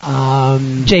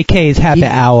 JK's Happy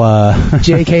Hour.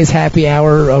 JK's Happy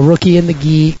Hour, A Rookie and the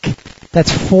Geek.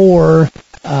 That's 4.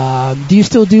 Do you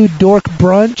still do Dork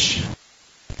Brunch?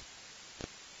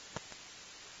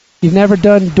 You've never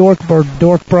done Dork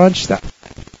Brunch?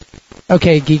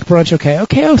 Okay, Geek Brunch, okay.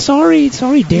 Oh, sorry,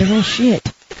 Daryl, shit.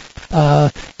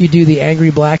 You do the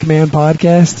Angry Black Man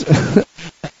podcast?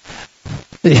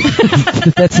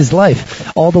 That's his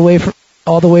life. All the way from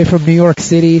New York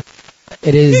City.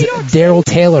 It is Daryl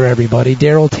Taylor, everybody.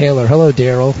 Daryl Taylor. Hello,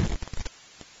 Daryl.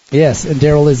 Yes, and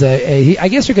Daryl is I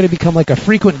guess you're going to become like a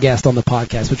frequent guest on the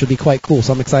podcast, which would be quite cool,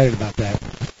 so I'm excited about that.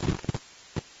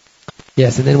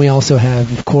 Yes, and then we also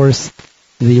have, of course,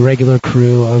 the regular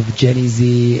crew of Jenny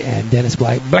Z and Dennis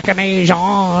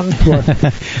Blackanation,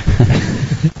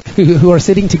 who are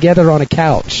sitting together on a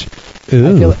couch.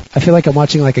 Ooh. I feel like I'm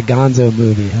watching like a Gonzo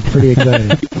movie. I'm pretty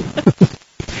excited.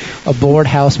 A bored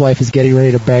housewife is getting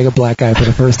ready to bang a black guy for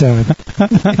the first time.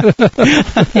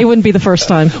 It wouldn't be the first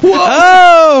time.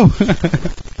 Whoa!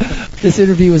 This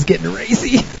interview is getting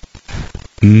racy.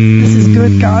 This is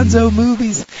good Gonzo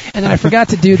movies. And then I forgot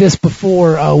to do this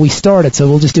before we started, so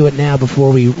we'll just do it now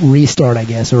before we restart, I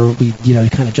guess, or we,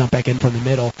 kind of jump back in from the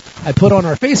middle. I put on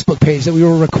our Facebook page that we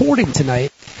were recording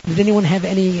tonight. Did anyone have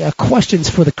any questions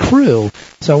for the crew?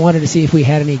 So I wanted to see if we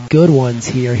had any good ones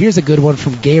here. Here's a good one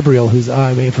from Gabrielle, who's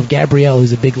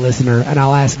a big listener, and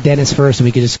I'll ask Dennis first, and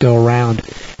we can just go around.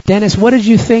 Dennis, what did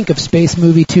you think of Space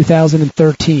Movie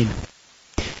 2013?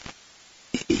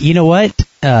 You know what?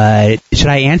 Should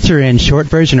I answer in short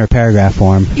version or paragraph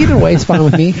form? Either way is fine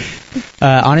with me.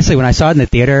 Honestly, when I saw it in the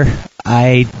theater,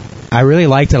 I really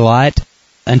liked it a lot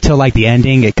until like the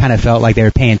ending. It kind of felt like they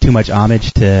were paying too much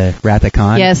homage to Wrath of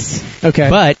Khan. Yes. Okay.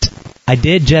 But I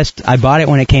bought it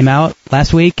when it came out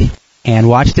last week and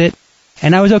watched it,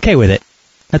 and I was okay with it.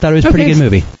 I thought it was a pretty good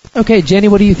movie. Okay, Jenny,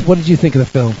 what did you think of the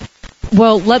film?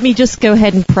 Well, let me just go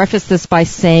ahead and preface this by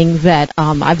saying that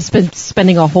I've been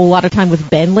spending a whole lot of time with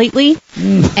Ben lately,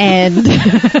 and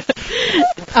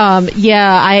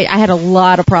I had a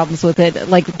lot of problems with it.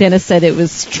 Like Dennis said, it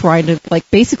was trying to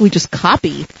basically just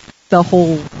copy the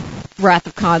whole Wrath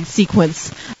of Khan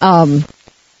sequence, and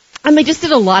they just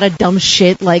did a lot of dumb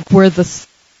shit, like where the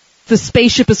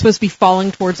spaceship is supposed to be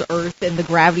falling towards Earth and the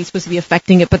gravity's supposed to be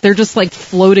affecting it, but they're just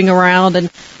floating around and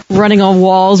running on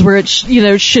walls where it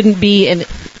shouldn't be, and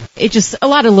it just, a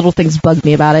lot of little things bugged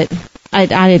me about it. I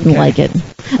didn't like it.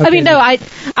 Okay. I mean, no,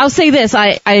 I'll say this,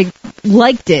 I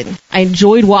liked it. I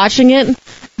enjoyed watching it,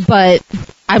 but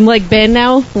I'm like Ben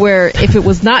now, where if it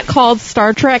was not called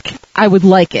Star Trek, I would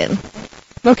like it.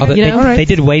 Okay. They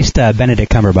did waste Benedict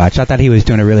Cumberbatch. I thought he was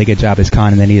doing a really good job as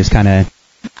Khan, and then he just kind of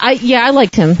I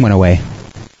liked him. Went away.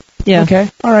 Yeah. Okay.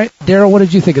 All right. Daryl, what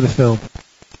did you think of the film?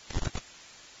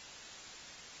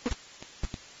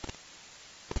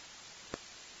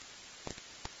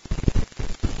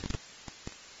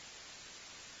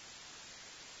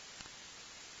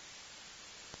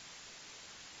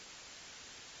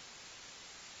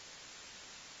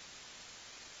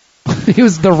 He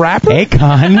was the rapper? Hey,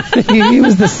 Khan. He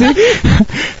was the singer?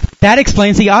 That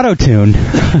explains the auto-tune.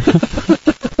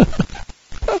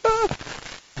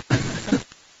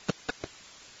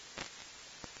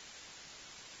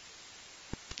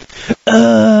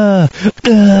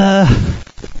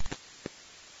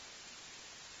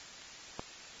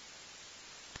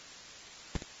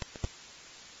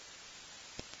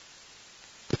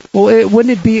 Well,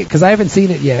 wouldn't it be, because I haven't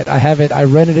seen it yet. I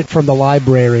rented it from the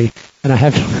library, and I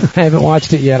haven't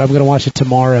watched it yet. I'm going to watch it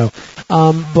tomorrow.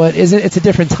 But it's a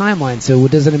different timeline, so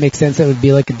doesn't it make sense that it would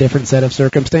be like a different set of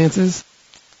circumstances?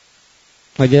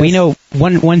 I guess. We know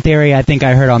one theory I think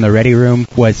I heard on the Ready Room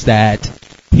was that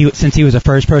since he was the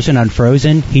first person on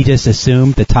Frozen, he just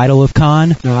assumed the title of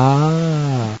Khan.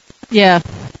 Ah. Yeah.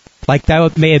 Like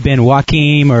that may have been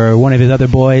Joaquim or one of his other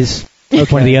boys,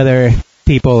 one of the other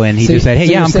people, and he just said, "Hey,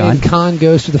 so yeah, you're I'm saying Khan." Khan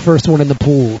goes to the first one in the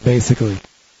pool, basically.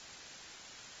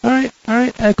 All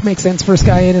right, that makes sense. First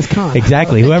guy in is Khan.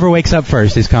 Exactly. Whoever wakes up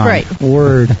first is Khan. Right.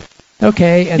 Word.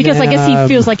 Okay. And Because then, I guess he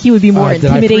feels like he would be more did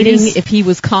I intimidating freeze? if he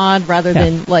was Khan rather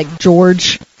than like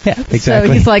George. Yeah, exactly.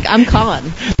 So he's like, I'm Khan.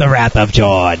 The Wrath of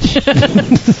George.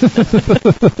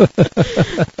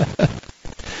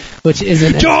 Which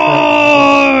isn't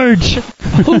George!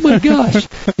 Oh my gosh!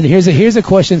 And here's a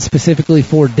question specifically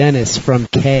for Dennis from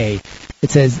Kay.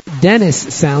 It says,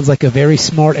 Dennis sounds like a very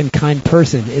smart and kind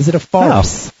person. Is it a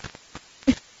farce?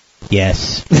 Oh.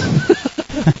 Yes.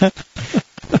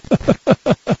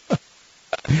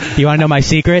 You want to know my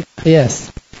secret?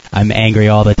 Yes. I'm angry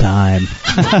all the time.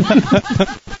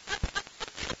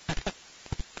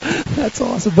 That's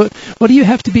awesome. But what do you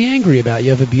have to be angry about?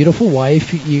 You have a beautiful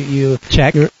wife. You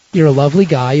Check. You're a lovely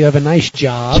guy. You have a nice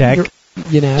job. Check.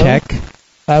 Check.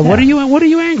 What are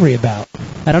you angry about?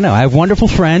 I don't know. I have wonderful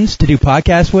friends to do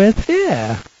podcasts with.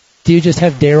 Yeah. Do you just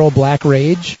have Daryl Black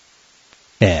Rage?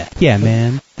 Yeah. Yeah,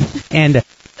 man. And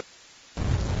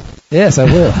Yes, I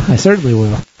will. I certainly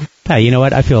will. hey, you know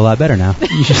what? I feel a lot better now.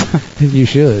 You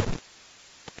should.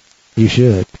 You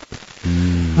should.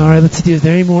 All right, let's see. Is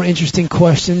there any more interesting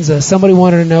questions? Somebody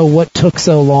wanted to know what took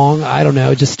so long. I don't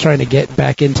know. Just trying to get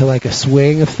back into like a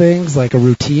swing of things, like a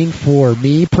routine for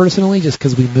me personally, just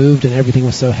because we moved and everything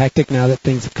was so hectic. Now that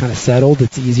things have kind of settled,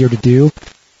 it's easier to do.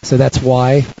 So that's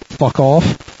why. Fuck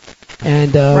off.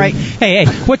 And Right. Hey,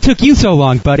 what took you so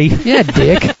long, buddy? yeah,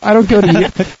 dick. I don't go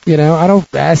to you. I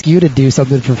don't ask you to do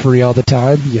something for free all the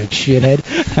time, you shithead.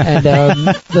 And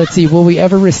let's see, will we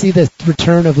ever receive the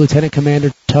return of Lieutenant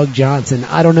Commander Tug Johnson?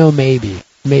 I don't know. Maybe.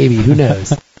 Who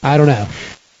knows? I don't know.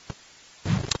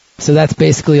 So that's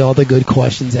basically all the good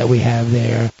questions that we have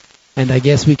there. And I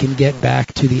guess we can get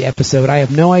back to the episode. I have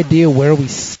no idea where we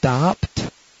stopped.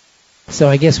 So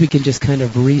I guess we can just kind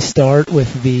of restart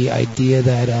with the idea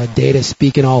that Data's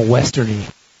speaking all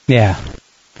westerny. Yeah.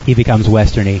 He becomes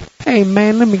westerny. Hey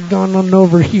man, let me go on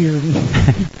over here.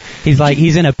 He's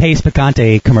in a Pace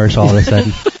Picante commercial all of a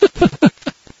sudden.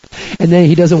 And then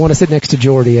he doesn't want to sit next to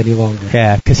Jordy any longer.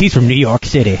 Yeah, because he's from New York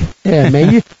City. Yeah,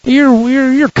 man,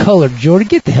 you're colored, Jordy.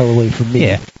 Get the hell away from me.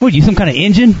 Yeah. What, you some kind of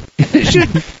engine?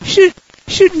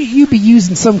 Shouldn't you be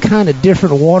using some kind of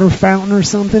different water fountain or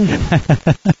something?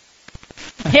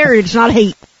 Heritage, not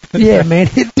hate. Yeah, man,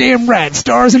 damn right.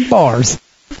 Stars and bars.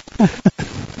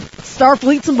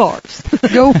 Starfleets and bars.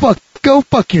 Go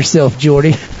fuck yourself,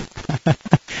 Jordy.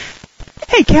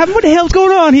 Hey, Captain, what the hell's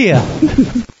going on here?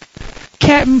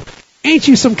 Captain, ain't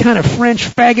you some kind of French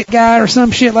faggot guy or some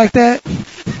shit like that?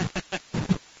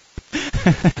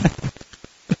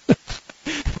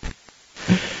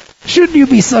 Shouldn't you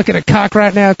be sucking a cock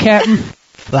right now, Captain?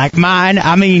 Like mine?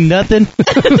 I mean nothing.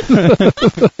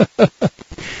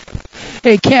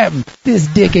 Hey, Captain, this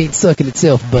dick ain't sucking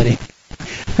itself, buddy.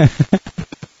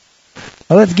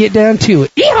 Well, let's get down to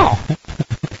it. Eeyaw!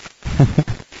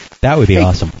 That would be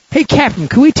awesome. Hey, Captain,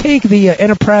 can we take the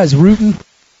Enterprise rootin'?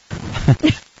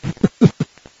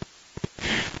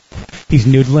 He's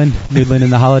noodling in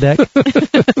the holodeck.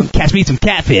 Catch me some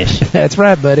catfish. That's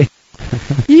right, buddy.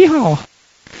 Yeehaw!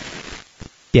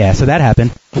 Yeah, so that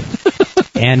happened.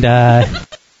 And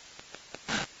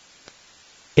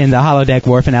in the holodeck,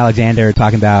 Worf and Alexander are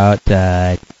talking about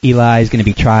Eli's going to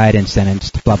be tried and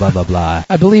sentenced, blah, blah, blah, blah.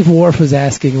 I believe Worf was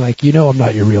asking, like, I'm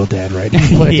not your real dad, right?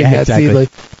 Yeah, exactly.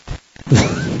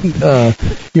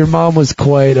 Your mom was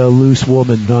quite a loose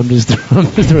woman. I'm just throwing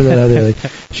that out there. Like,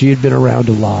 she had been around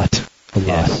a lot.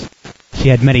 Yes. She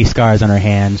had many scars on her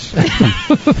hands.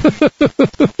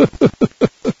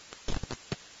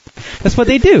 That's what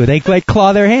they do. They like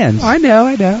claw their hands. I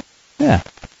know. Yeah.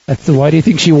 Why do you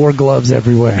think she wore gloves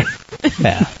everywhere?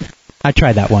 Yeah. I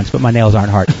tried that once, but my nails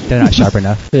aren't hard. They're not sharp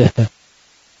enough. Yeah.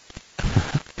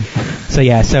 So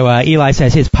Eli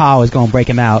says his pa is going to break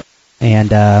him out, and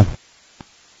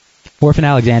Worf and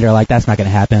Alexander are like, that's not going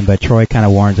to happen, but Troy kind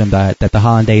of warns him that the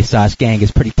Hollandaise Sauce gang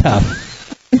is pretty tough.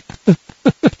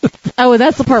 Oh,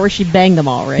 that's the part where she banged them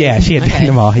all, right? Yeah, she had banged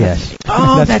them all, yes.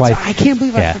 Oh, I can't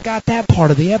believe I forgot that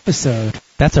part of the episode.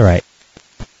 That's all right.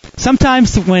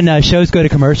 Sometimes when shows go to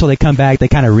commercial, they come back, they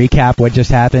kind of recap what just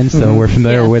happened, so we're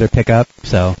familiar with her pickup.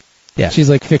 So, yeah. She's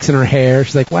like fixing her hair.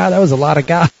 She's like, wow, that was a lot of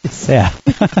guys. Yeah.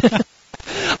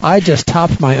 I just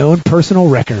topped my own personal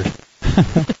record.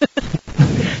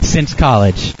 Since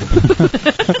college.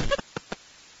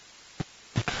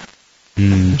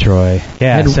 Troy.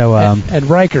 Yeah, and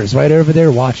Riker's right over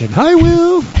there watching. Hi,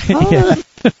 Will. Hi.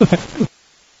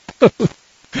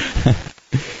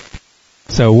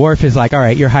 So Worf is like, all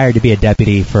right, you're hired to be a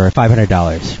deputy for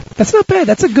 $500. That's not bad.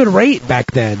 That's a good rate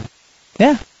back then.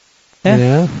 Yeah. You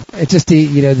know, it's just they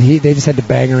just had to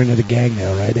bang her into the gang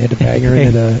now, right? They had to bang her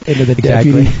into the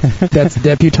Exactly. deputy. That's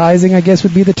deputizing, I guess,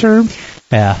 would be the term.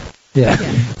 Yeah. Yeah.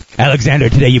 Alexander,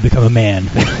 today you become a man.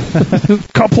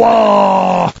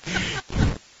 Kapla!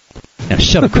 Now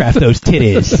shuttlecraft those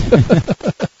titties.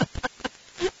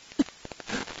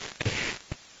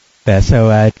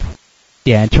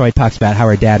 Yeah, and Troy talks about how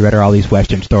her dad read her all these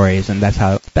Western stories, and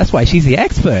that's why she's the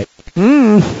expert.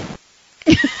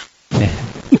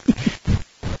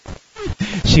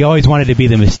 She always wanted to be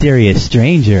the mysterious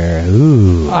stranger.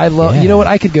 Ooh. I love. yeah. You know what?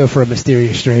 I could go for a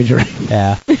mysterious stranger.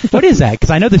 Yeah. What is that? Because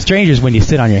I know the stranger's when you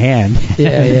sit on your hand.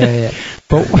 Yeah.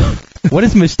 But what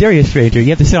is mysterious stranger?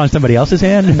 You have to sit on somebody else's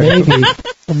hand? Or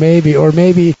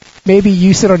maybe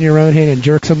you sit on your own hand and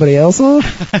jerk somebody else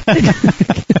off.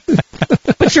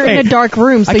 But you're in a dark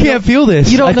room, so I can't feel this.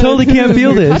 You don't I know totally can't who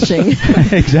feel you're this. touching.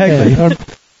 Exactly.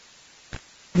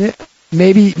 Yeah.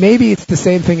 Maybe it's the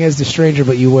same thing as the stranger,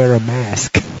 but you wear a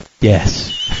mask.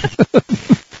 Yes.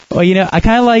 Well, you know, I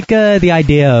kind of like the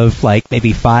idea of like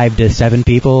maybe 5 to 7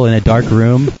 people in a dark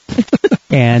room,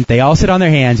 and they all sit on their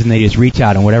hands and they just reach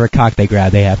out, and whatever cock they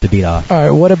grab, they have to beat off. All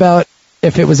right. What about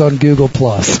if it was on Google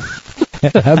Plus?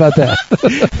 How about that? All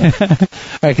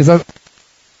right,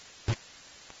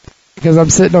 because I'm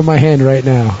sitting on my hand right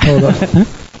now. Hold on.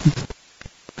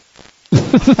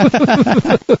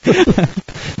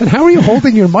 And how are you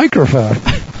holding your microphone?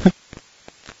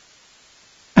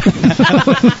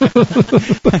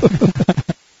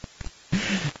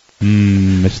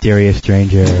 Mysterious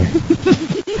stranger.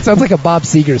 Sounds like a Bob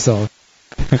Seger song.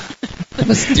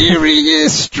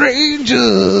 Mysterious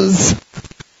strangers.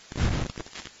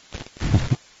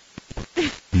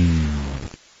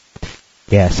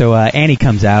 Yeah, so Annie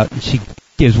comes out, and she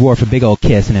gives Worf a big old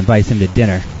kiss and invites him to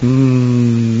dinner.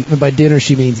 And by dinner,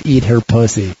 she means eat her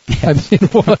pussy. I mean,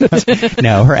 what?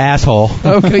 No, her asshole.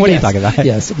 Okay, What are you talking about?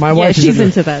 Yes, my wife is she's in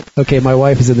into that. Okay, my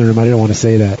wife is in the room. I didn't want to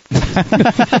say that.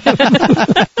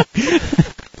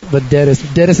 But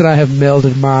Dennis and I have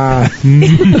melded my...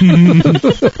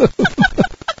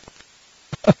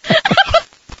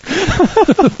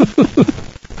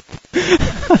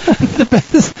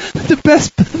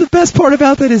 The best part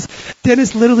about that is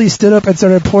Dennis literally stood up and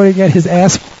started pointing at his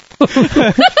asshole.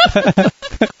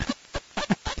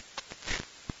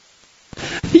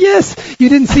 Yes, you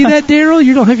didn't see that, Daryl?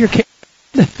 You don't have your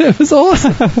That was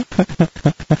awesome.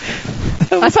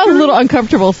 I felt a little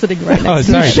uncomfortable sitting right next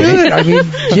to You should. I mean,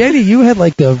 Jenny, you had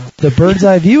like the bird's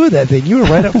eye view of that thing. You were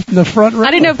right up in the front row.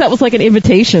 I didn't know if that was like an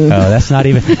invitation. Oh, that's not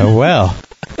even... Oh, well.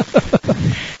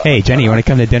 Hey, Jenny, you want to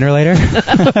come to dinner later?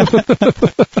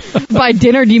 By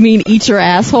dinner, do you mean eat your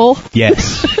asshole?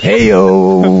 Yes.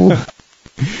 Hey-o.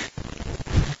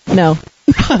 No.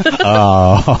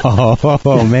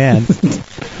 Oh, man.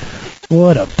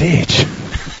 What a bitch.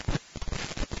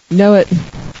 Know it.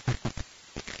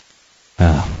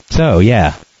 So,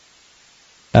 yeah.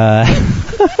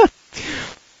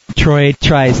 Troy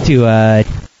tries to,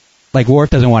 like, Worf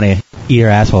doesn't want to eat her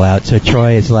asshole out, so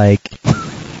Troy is like...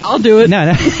 I'll do it. No,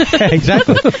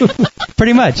 exactly.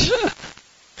 Pretty much.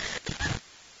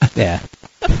 Yeah.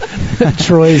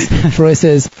 Troy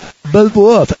says, but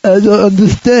Wolf, I don't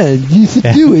understand. You should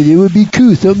do it. It would be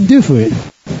cool, something different.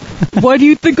 Why do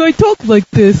you think I talk like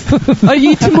this? I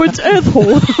eat too much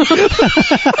asshole.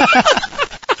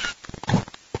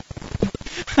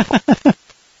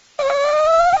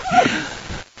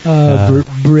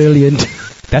 Brilliant.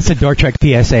 That's a Dork Trek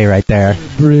PSA right there.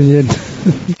 Brilliant.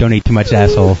 Don't eat too much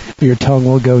asshole. Your tongue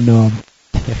will go numb.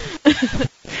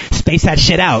 Space that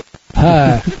shit out.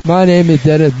 Hi, my name is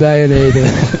Dennis Bayonetta.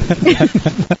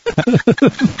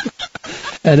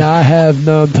 And I have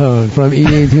numb tongue from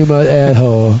eating too much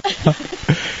asshole.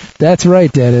 That's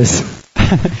right, Dennis.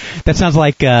 That sounds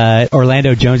like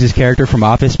Orlando Jones's character from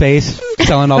Office Space,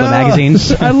 selling all the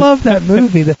magazines. I love that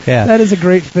movie. That is a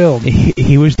great film.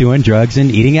 He was doing drugs and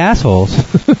eating assholes.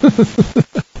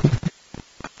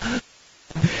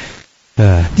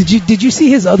 Did you see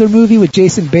his other movie with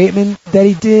Jason Bateman that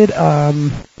he did?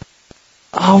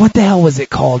 What the hell was it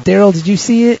called? Daryl, did you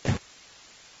see it?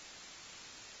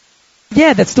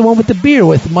 Yeah, that's the one with the beer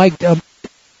with Mike.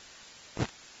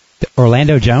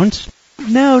 Orlando Jones?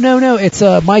 No. It's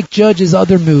Mike Judge's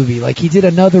other movie. Like, he did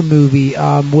another movie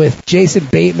with Jason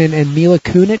Bateman and Mila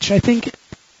Kunis, I think.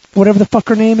 Whatever the fuck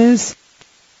her name is.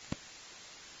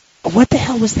 What the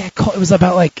hell was that called? It was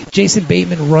about, like, Jason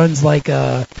Bateman runs, like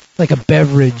a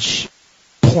beverage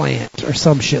plant or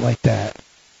some shit like that.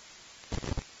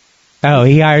 Oh,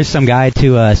 he hires some guy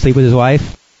to sleep with his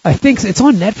wife? I think it's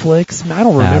on Netflix. I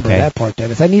don't remember that part,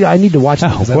 Dennis. I need to watch it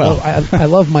because I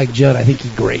love Mike Judd. I think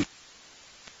he's great.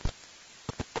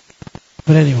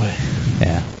 But anyway.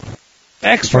 Yeah.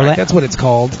 Extract, that's what it's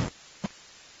called.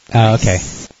 Oh, okay.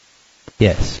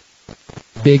 Yes.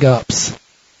 Big ups.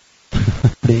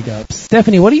 Big ups.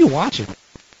 Stephanie, what are you watching?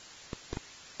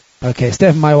 Okay,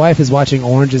 Steph, my wife is watching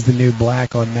Orange is the New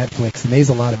Black on Netflix, and there's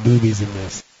a lot of boobies in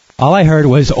this. All I heard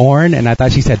was "orn," and I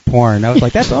thought she said porn. I was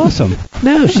like, that's awesome.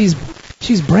 No, she's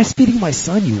breastfeeding my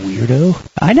son, you weirdo.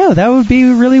 I know, that would be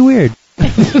really weird.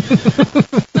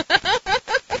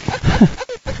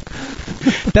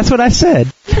 That's what I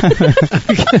said.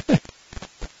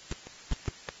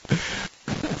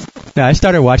 No, I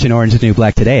started watching Orange is the New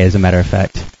Black today, as a matter of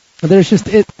fact. There's just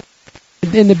in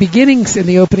the beginnings, in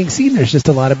the opening scene, there's just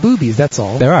a lot of boobies. That's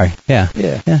all. There are, yeah.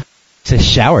 Yeah. It's a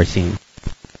shower scene.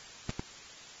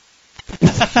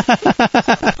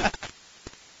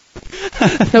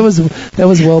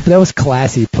 That was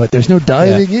classy put. There's no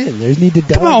diving in. There's need to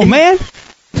dive. Come on, man.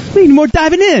 We need more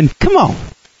diving in. Come on.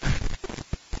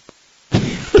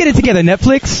 Get it together,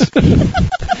 Netflix.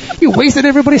 You're wasting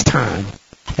everybody's time.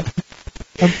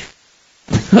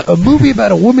 A movie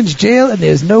about a woman's jail, and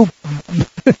there's no...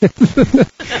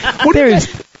 There is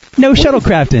no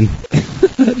shuttlecrafting.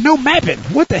 No mapping.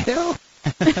 What the hell?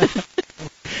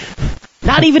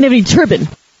 Not even any tripping.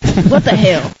 What the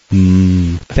hell?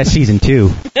 That's season 2.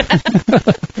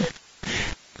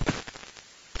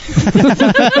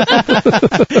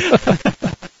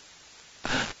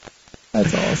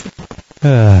 That's awesome.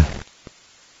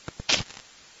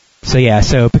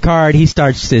 So Picard, he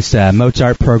starts this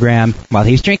Mozart program while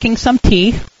he's drinking some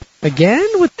tea. Again?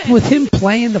 With him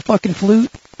playing the fucking flute?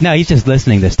 No, he's just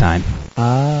listening this time.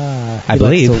 I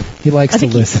believe. He likes to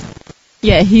listen.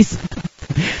 Yeah, he's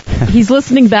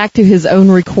listening back to his own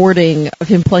recording of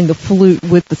him playing the flute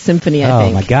with the symphony, I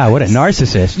think. Oh my God, what a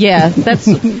narcissist. Yeah,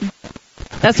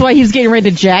 that's why he was getting ready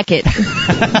to jack it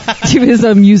to his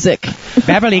own music.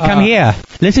 Beverly, come here.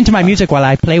 Listen to my music while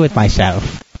I play with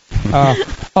myself.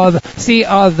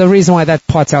 The reason why that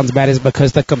part sounds bad is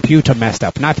because the computer messed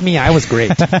up. Not me, I was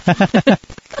great.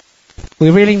 We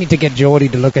really need to get Geordie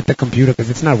to look at the computer because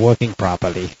it's not working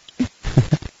properly.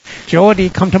 Geordie,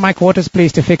 come to my quarters,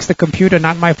 please, to fix the computer.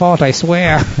 Not my fault, I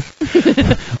swear.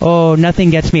 Oh,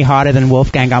 nothing gets me harder than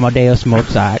Wolfgang Amadeus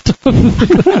Mozart.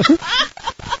 I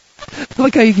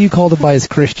like how you called him by his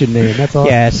Christian name. That's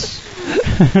awesome. Yes.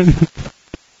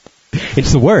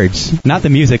 It's the words, not the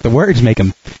music. The words make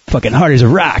him fucking hard as a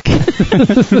rock.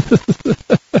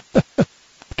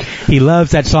 He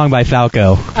loves that song by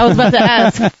Falco. I was about to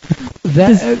ask.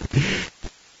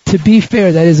 To be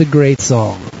fair, that is a great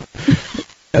song.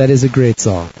 That is a great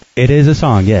song. It is a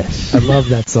song, yes. I love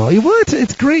that song. What?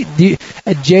 It's great.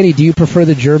 Jenny, do you prefer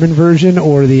the German version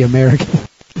or the American?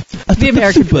 The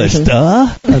American version.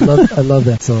 I love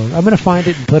that song. I'm going to find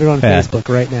it and put it on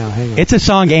Facebook right now. Hang on. It's a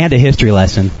song and a history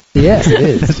lesson. Yes, it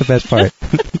is. That's the best part.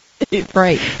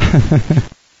 Right.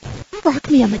 Rock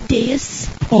me, Amadeus.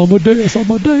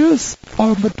 Amadeus.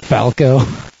 Falco.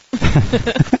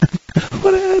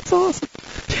 That's awesome.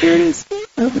 Here it is.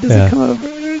 I hope it doesn't come up.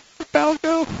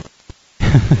 Falco.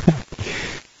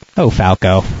 Oh,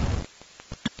 Falco.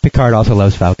 Picard also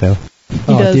loves Falco. He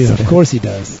does. Dude, of course he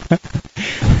does.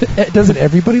 Doesn't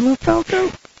everybody love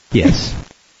Falco? Yes.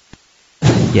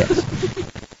 Yes.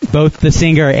 Both the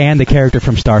singer and the character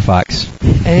from Star Fox.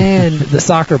 And the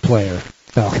soccer player.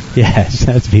 Falco. Yes,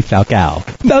 that's me, Falco.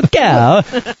 Falco!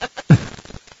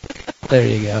 There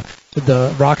you go.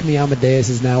 The Rock Me Amadeus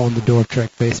is now on the Dork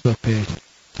Trek Facebook page.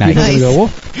 Nice. Go,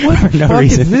 what For no fuck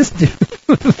reason. is this dude?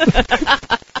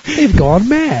 They've gone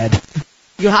mad.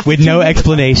 With no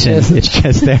explanation. Yes. It's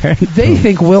just there. They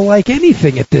think we'll like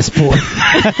anything at this point.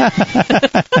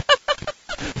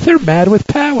 They're mad with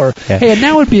power. Yeah. Hey, and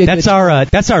now would be that's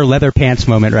our leather pants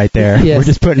moment right there. Yes. We're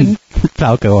just putting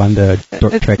Falco on the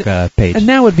Dork Trek page. And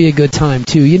now would be a good time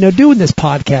too. Doing this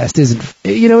podcast isn't.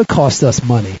 It costs us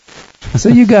money, so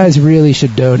you guys really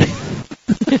should donate.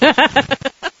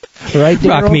 Right,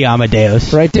 Daryl? Rock me,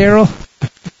 Amadeus. Right, Daryl?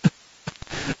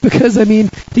 Because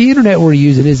the internet we're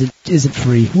using isn't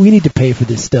free. We need to pay for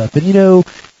this stuff, and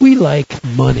we like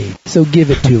money, so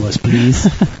give it to us, please.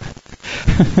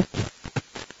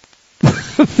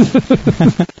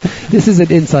 This is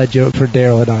an inside joke for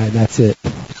Daryl and I, and that's it.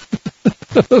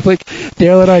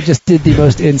 Daryl and I just did the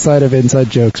most inside of inside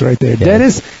jokes right there. Yeah.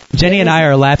 Jenny and I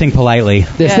are laughing politely.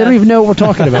 They don't even know what we're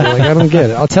talking about. I don't get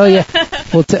it. I'll tell you.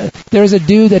 There's a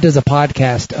dude that does a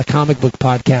podcast, a comic book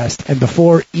podcast, and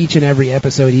before each and every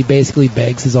episode, he basically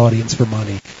begs his audience for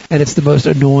money, and it's the most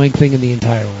annoying thing in the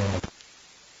entire world.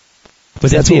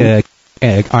 Would that be a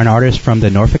an artist from the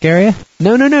Norfolk area?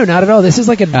 No, not at all. This is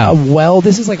like a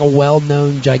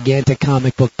well-known, gigantic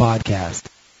comic book podcast.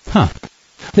 Huh.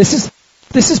 This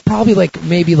is probably like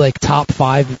maybe like top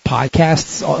 5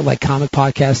 podcasts, like comic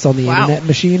podcasts on the internet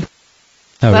machine.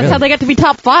 Oh, That's really? how they got to be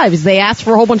top 5, is they asked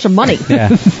for a whole bunch of money. Yeah.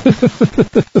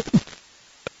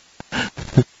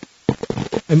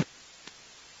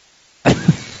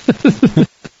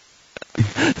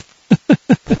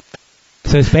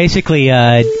 So it's basically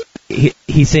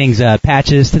he sings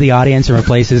Patches to the audience and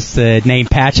replaces the name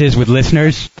Patches with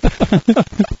listeners.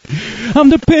 I'm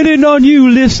depending on you,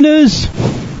 listeners.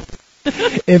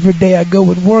 Every day I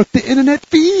go and work the internet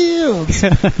fields.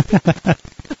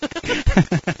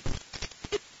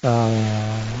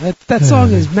 That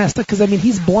song is messed up because I mean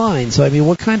he's blind, so I mean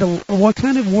what kind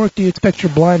of work do you expect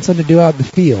your blind son to do out in the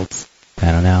fields?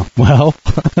 I don't know. Well,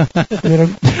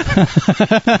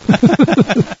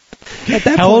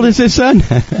 how old is his son?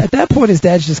 At that point, his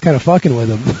dad's just kind of fucking with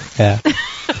him. Yeah.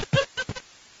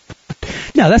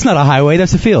 No, that's not a highway.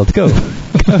 That's a field. Go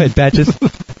ahead, Patches.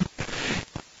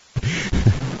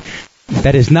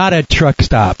 That is not a truck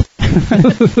stop.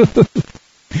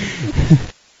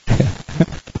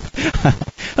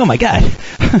 Oh my God.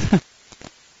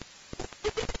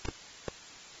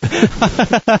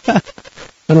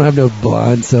 I don't have no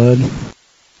blind son.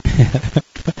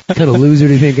 What kind of loser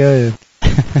do you think I am?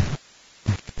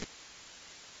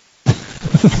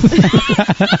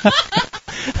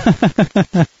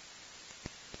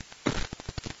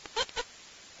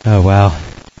 Oh, wow.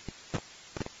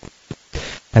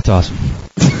 That's awesome.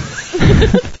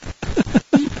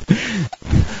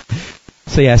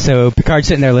 So Picard's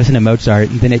sitting there listening to Mozart,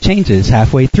 and then it changes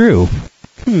halfway through.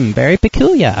 Very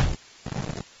peculiar.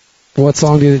 What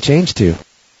song did it change to?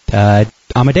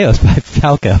 Amadeus by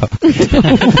Falco.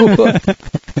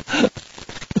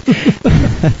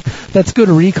 That's good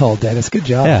recall, Dennis. Good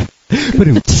job. Yeah.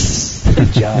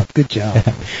 Good job.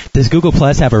 Does Google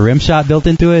Plus have a rim shot built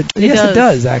into it? Yes, it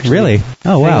does, actually. Really?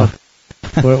 Oh, wow.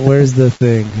 Where's the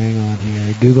thing? Hang on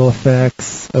here. Google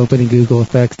Effects. Opening Google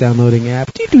Effects. Downloading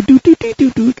app.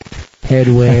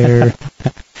 Headwear.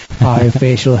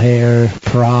 Facial hair.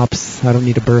 Props. I don't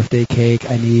need a birthday cake.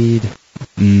 I need...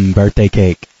 birthday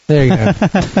cake. There you go.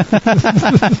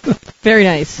 Very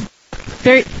nice.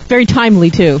 Very, very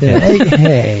timely too. Yeah.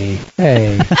 Hey,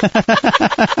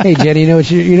 Jenny. You know what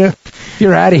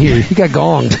you're out of here. You got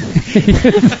gonged.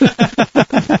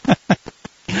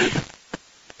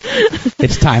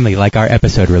 It's timely, like our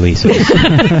episode releases.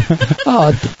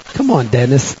 Oh, come on,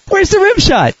 Dennis. Where's the rim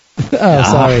shot? Oh,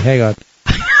 sorry. Hang on.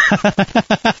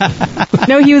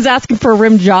 No, he was asking for a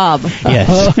rim job.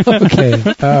 Yes. Okay.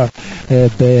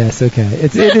 Yes. Okay.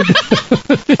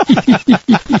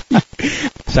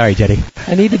 Sorry, Jenny.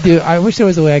 I wish there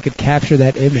was a way I could capture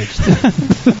that image.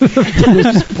 He was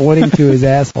just pointing to his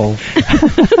asshole.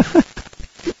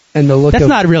 And the look That's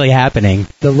not really happening.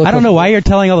 I don't know why you're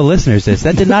telling all the listeners this.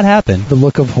 That did not happen. The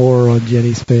look of horror on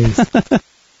Jenny's face.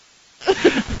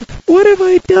 What have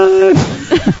I done?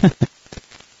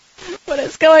 What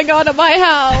is going on at my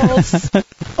house?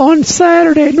 On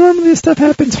Saturday. Normally this stuff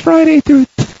happens Friday through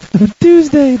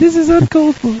Tuesday. This is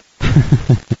uncalled for.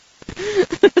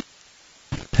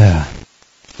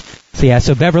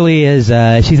 So Beverly is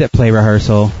she's at play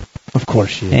rehearsal. Of course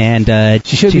she is. And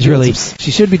she should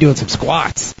be doing some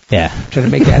squats. Yeah. Trying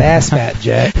to make that ass fat,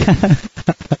 Jack.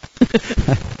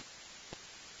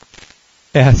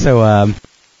 Yeah, so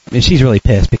she's really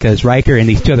pissed because Riker and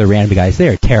these two other random guys, they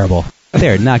are terrible. They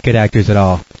are not good actors at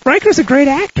all. Riker's a great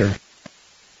actor.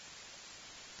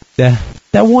 Yeah.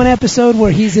 That one episode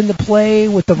where he's in the play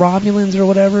with the Romulans or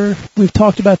whatever, we've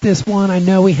talked about this one. I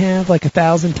know we have like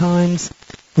 1,000 times.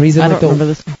 Where he's in like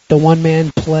the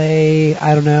one-man play.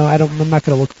 I don't know. I'm not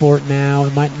going to look for it now.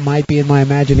 It might be in my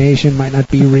imagination. Might not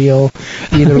be real.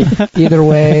 Either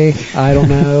way, I don't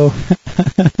know.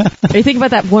 Are you thinking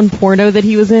about that one porno that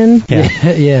he was in? Yeah.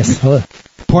 Yes.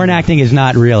 Porn acting is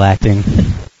not real acting.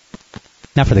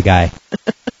 Not for the guy.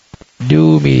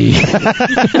 Do me.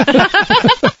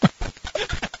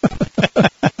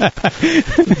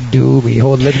 Do me.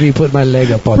 Hold. Let me put my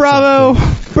leg up on. Bravo.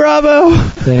 Something. Bravo.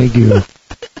 Thank you.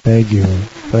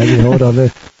 Hold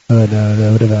on. Oh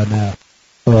no. What about now?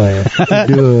 Oh yeah.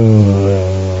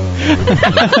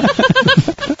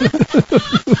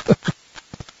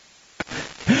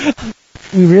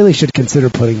 We really should consider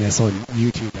putting this on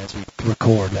YouTube as we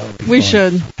record. That would be. We fun.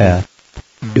 should. Yeah.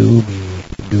 Do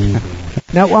me.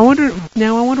 Now I wonder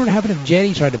what happened if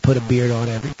Jenny tried to put a beard on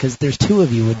because there's two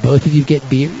of you. Would both of you get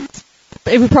beards?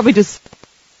 It would probably just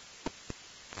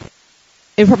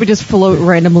float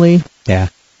randomly. Yeah.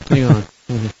 Hang on.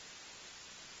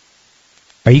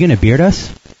 Are you going to beard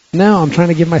us? No, I'm trying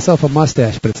to give myself a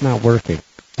mustache, but it's not working.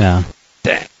 No.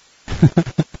 Dang.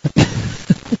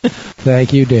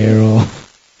 Thank you, Daryl.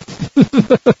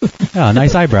 Oh,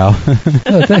 nice eyebrow.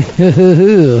 Oh, thank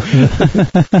you.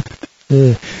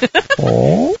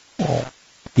 Oh.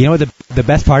 You know what the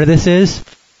best part of this is?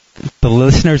 The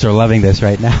listeners are loving this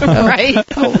right now. Right?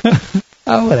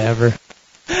 Oh, whatever.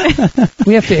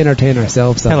 We have to entertain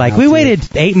ourselves. They're like, we waited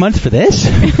 8 months for this?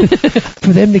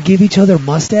 For them to give each other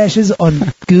mustaches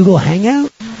on Google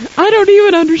Hangout? I don't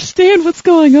even understand what's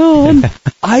going on.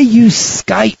 I use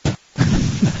Skype.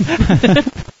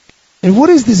 And what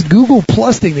is this Google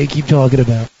Plus thing they keep talking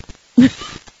about?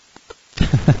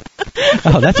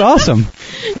 Oh, that's awesome.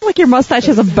 Like your mustache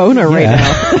has a boner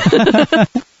right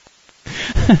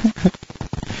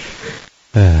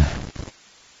now.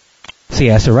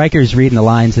 So Riker's reading the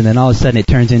lines, and then all of a sudden it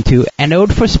turns into an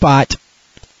ode for Spot.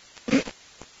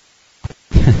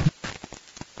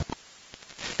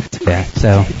 Yeah,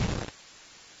 so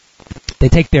they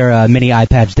take their mini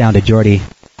iPads down to Geordi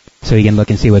so he can look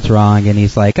and see what's wrong, and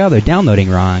he's like, oh, they're downloading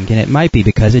wrong, and it might be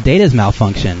because of data's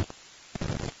malfunction.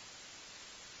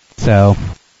 So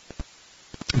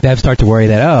Bev starts to worry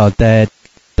that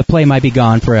the play might be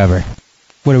gone forever.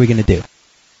 What are we going to do?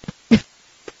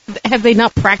 Have they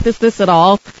not practiced this at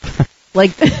all?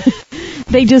 Like,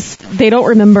 they don't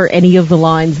remember any of the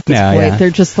lines at this point. Yeah. They're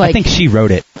just like... I think she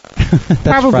wrote it. That's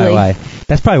probably why.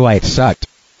 That's probably why it sucked.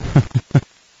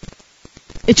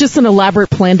 It's just an elaborate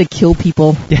plan to kill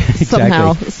people. Yeah, exactly.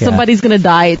 Somehow. Yeah. Somebody's going to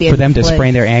die at the end For them of the to play.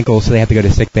 sprain their ankles so they have to go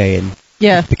to sick bay and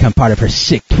become part of her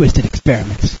sick, twisted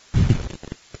experiments.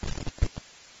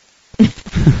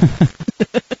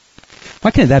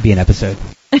 Why can't that be an episode?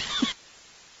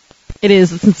 It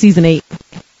is. It's in season 8.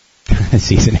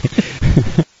 Season 8.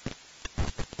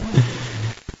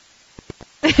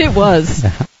 It was.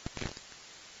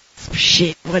 Some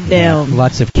shit went down.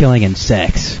 Lots of killing and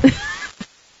sex.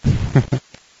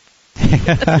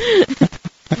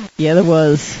 Yeah, there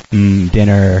was.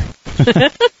 Dinner.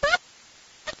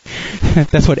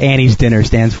 That's what Annie's dinner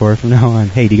stands for from now on.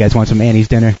 Hey, do you guys want some Annie's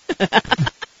dinner?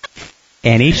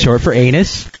 Annie, short for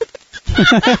anus.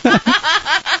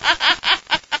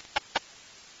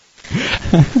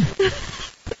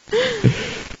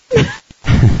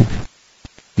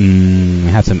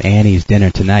 Have some Annie's dinner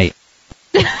tonight.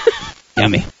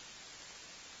 Yummy.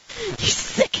 You're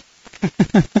sick.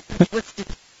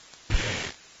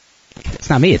 It's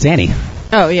not me, it's Annie.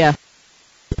 Oh, yeah.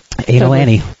 Anal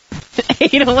Annie.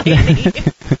 Anal Annie.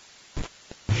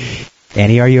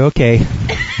 Annie, are you okay?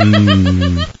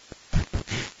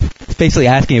 It's basically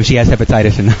asking if she has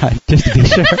hepatitis or not, just to be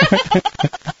sure.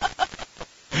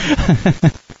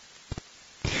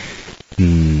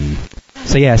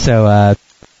 So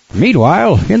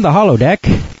meanwhile, in the holodeck,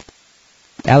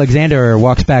 Alexander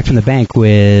walks back from the bank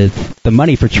with the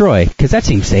money for Troy, because that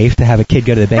seems safe to have a kid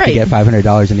go to the bank and get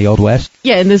 $500 in the Old West.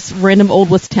 Yeah, in this random Old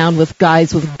West town with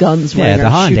guys with guns running Yeah, the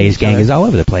around shooting Hollandaise each gang other. is all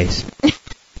over the place.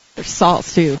 There's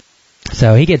salts, too.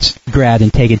 So he gets grabbed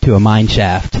and taken to a mine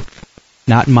shaft.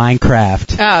 Not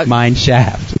Minecraft. Oh. Mine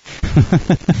shaft.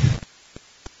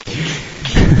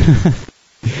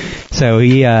 So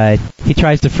he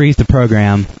tries to freeze the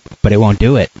program, but it won't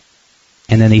do it.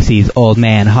 And then he sees Old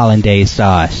Man Hollandaise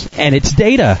Sauce. And it's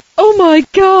Data! Oh my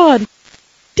god!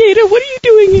 Data, what are you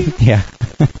doing here? Yeah.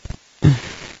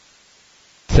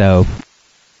 So,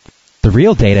 the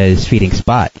real Data is feeding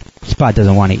Spot. Spot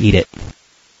doesn't want to eat it.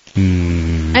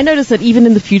 I noticed that even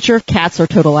in the future, cats are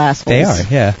total assholes. They are,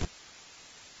 yeah.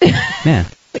 Yeah.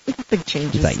 Big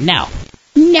changes. He's like, no,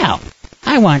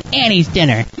 I want Annie's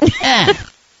dinner.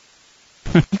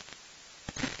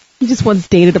 He just wants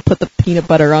Data to put the peanut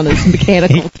butter on his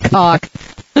mechanical cock.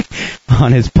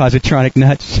 On his positronic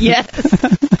nuts. Yes.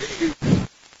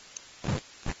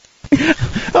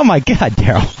 Oh my god,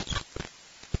 Daryl.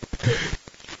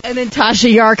 And then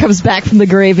Tasha Yar comes back from the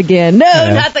grave again. No,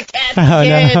 not the cat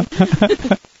again. No.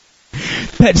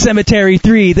 Pet Cemetery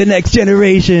 3, The Next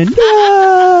Generation.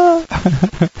 No!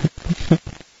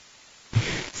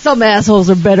 Some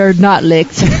assholes are better not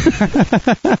licked.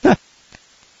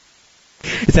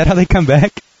 Is that how they come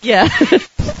back? Yeah.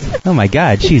 Oh my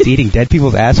god, she's eating dead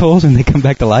people's assholes and they come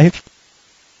back to life?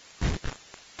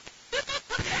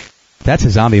 That's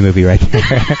a zombie movie right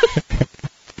there.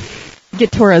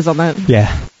 Get Torres on that.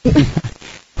 Yeah.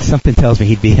 Something tells me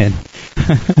he'd be in.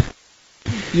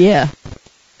 Yeah.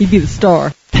 He'd be the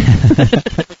star.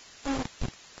 It's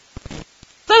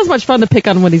not as much fun to pick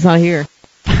on when he's not here.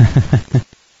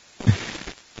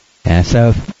 Yeah,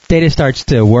 so Data starts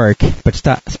to work, but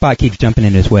Spot keeps jumping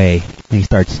in his way, and he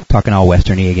starts talking all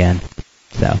westerny again.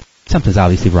 So Something's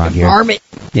obviously wrong here. Varmint.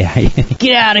 Yeah.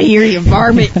 Get out of here, you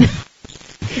varmint.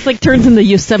 It's like turns into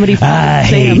Yosemite Sam. I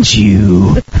hate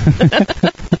you.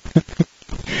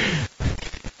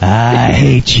 I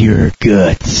hate your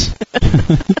guts.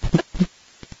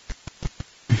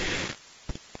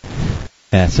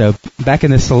 Yeah, so back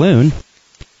in the saloon,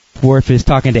 Worf is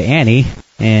talking to Annie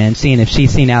and seeing if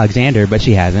she's seen Alexander, but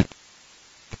she hasn't.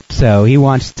 So he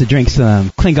wants to drink some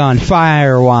Klingon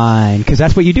fire wine, because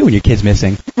that's what you do when your kid's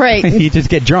missing. Right. You just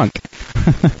get drunk.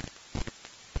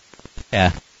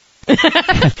 Yeah.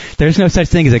 There's no such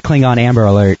thing as a Klingon Amber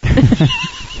Alert.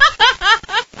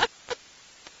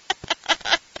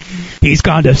 He's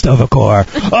gone to Stovacor.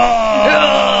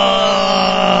 Oh!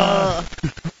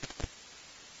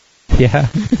 Yeah.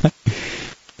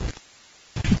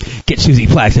 Get Susie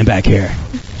Plaxton back here.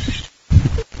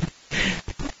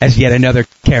 As yet another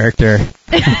character.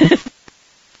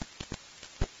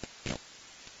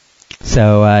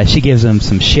 So she gives him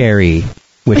some sherry,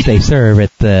 which they serve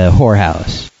at the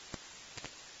whorehouse.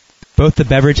 Both the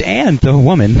beverage and the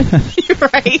woman.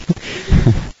 Right.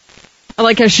 I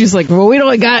like how she's like, well, we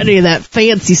don't got any of that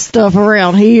fancy stuff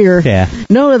around here. Yeah.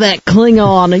 None of that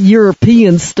Klingon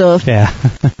European stuff. Yeah.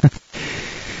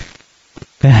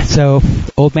 Yeah, so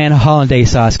old man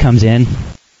hollandaise sauce comes in,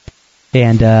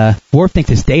 and Worf thinks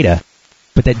it's Data,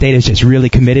 but that Data's just really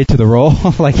committed to the role,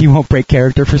 like he won't break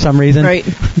character for some reason. Right.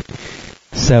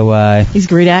 So he's a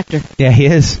great actor. Yeah, he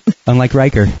is, unlike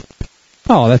Riker.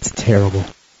 Oh, that's terrible.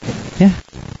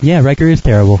 Yeah, Riker is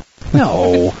terrible.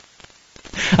 No.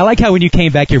 I like how when you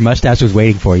came back, your mustache was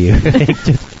waiting for you.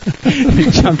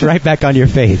 It jumped right back on your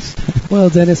face. Well,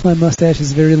 Dennis, my mustache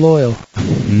is very loyal.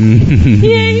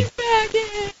 Yeah, he's back.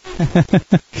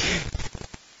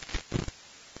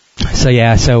 So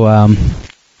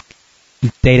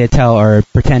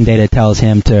pretend Data tells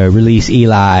him to release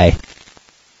Eli,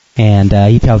 and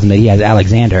he tells him that he has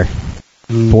Alexander.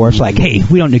 Worf's like, hey,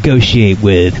 we don't negotiate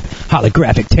with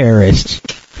holographic terrorists.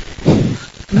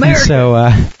 America.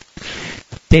 So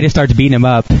Data starts beating him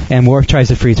up, and Worf tries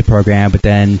to freeze the program, but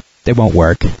then it won't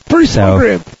work.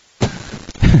 Program.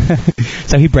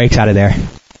 So he breaks out of there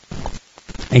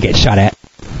and gets shot at.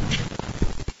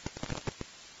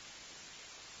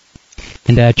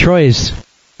 And Troy's,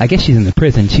 I guess she's in the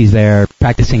prison. She's there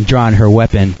practicing drawing her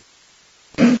weapon.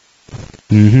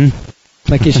 Mm-hmm.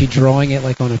 Like, is she drawing it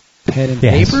like on a pen and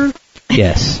Yes. paper?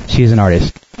 Yes, she's an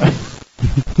artist.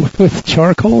 With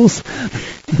charcoals?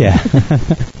 Yeah.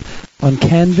 On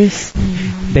canvas?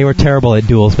 They were terrible at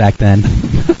duels back then.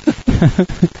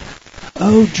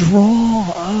 Oh,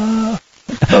 draw.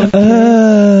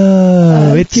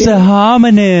 Oh, it's a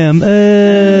homonym.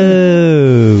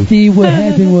 Oh. See, what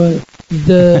happened was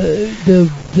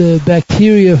the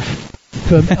bacteria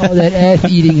from all that ass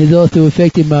eating has also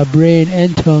affected my brain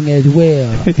and tongue as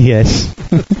well. Yes.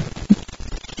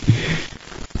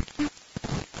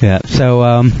 Yeah,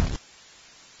 so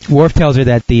Worf tells her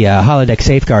that the holodeck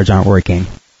safeguards aren't working,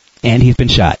 and he's been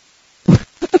shot.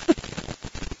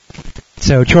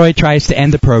 So Troy tries to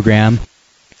end the program,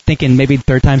 thinking maybe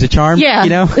third time's a charm. Yeah. You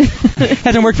know?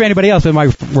 Hasn't worked for anybody else, but it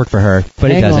might work for her.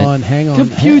 But it doesn't. Hang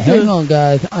on,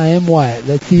 guys. I am white.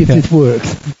 Let's see if this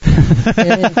works.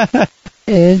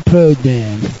 and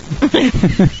program.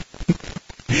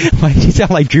 Why did you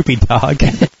sound like Droopy Dog?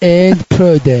 And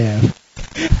program.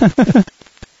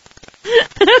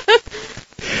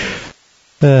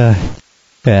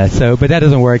 Yeah, but that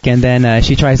doesn't work, and then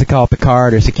she tries to call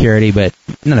Picard or security, but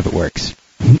none of it works.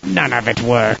 None of it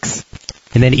works.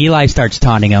 And then Eli starts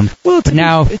taunting him. Well, but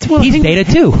now he's Data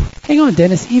too. Hang on,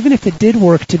 Dennis. Even if it did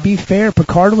work, to be fair,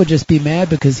 Picard would just be mad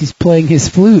because he's playing his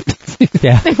flute.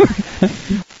 Yeah.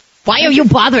 Why are you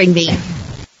bothering me?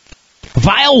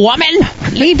 Vile woman!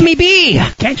 Leave me be!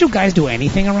 Can't you guys do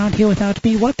anything around here without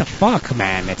me? What the fuck,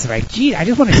 man? It's like, gee, I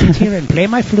just want to sit here and play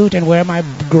my flute and wear my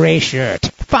gray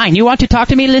shirt. Fine, you want to talk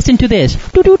to me? Listen to this.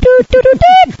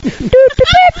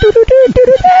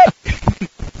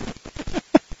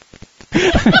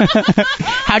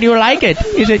 How do you like it?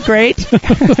 Is it great?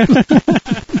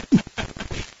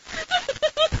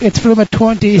 It's from a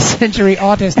 20th century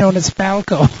artist known as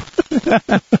Falco.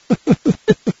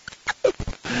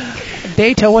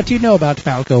 Data, what do you know about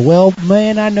Falco? Well,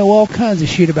 man, I know all kinds of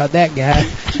shit about that guy.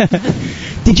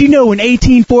 Did you know in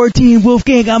 1814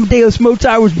 Wolfgang Amadeus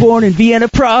Mozart was born in Vienna,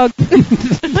 Prague?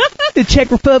 The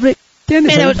Czech Republic?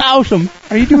 Dennis, Man, it was awesome.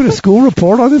 Are you doing a school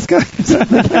report on this guy?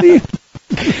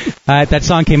 That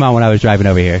song came on when I was driving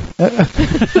over here.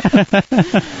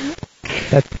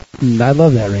 I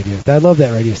love that radio. I love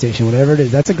that radio station, whatever it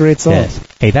is. That's a great song. Yes.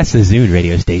 Hey, that's the Zune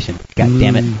radio station. God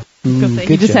damn it.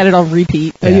 You just had it on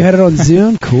repeat. Oh, you had it on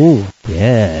Zune? Cool.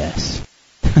 Yes.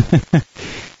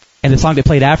 And the song that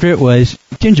played after it was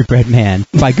Gingerbread Man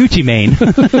by Gucci Mane.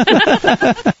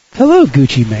 Hello,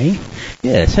 Gucci Mane.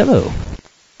 Yes, hello.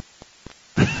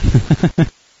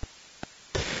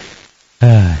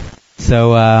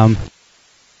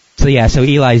 So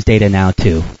Eli's Data now,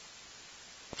 too.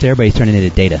 So everybody's turning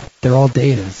into Data. They're all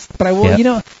Datas. But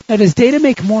Yep. now does Data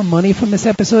make more money from this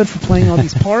episode for playing all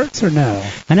these parts, or no?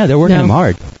 I know, they're working No. him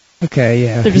hard. Okay,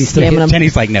 yeah. They're just scamming him.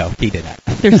 Jenny's like, no, he did that.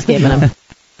 They're scamming him.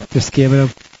 They're scamming him.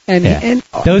 And, Yeah. and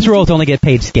Those roles only get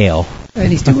paid scale.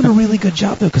 and he's doing a really good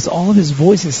job, though, because all of his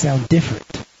voices sound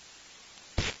different.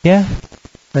 Yeah.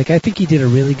 Like, I think he did a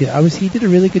really good... He did a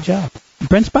really good job.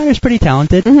 Brent Spiner's pretty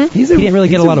talented. Mhm. He He didn't really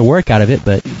get a lot of work out of it,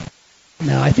 but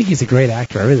No, I think he's a great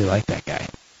actor. I really like that guy.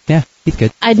 yeah, he's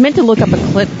good. I'd meant to look up a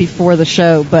clip before the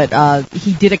show, but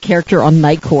he did a character on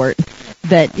Night Court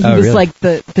that he Oh, was really? like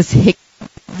this hick,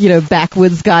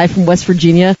 backwoods guy from West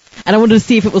Virginia, and I wanted to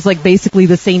see if it was like basically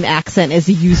the same accent as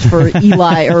he used for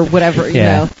Eli or whatever, you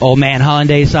Yeah. know. Old man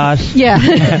hollandaise sauce. Yeah.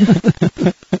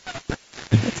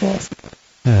 That's awesome.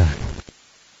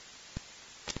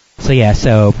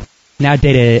 So now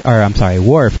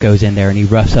Worf goes in there and he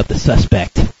roughs up the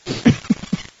suspect.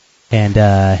 And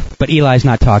but Eli's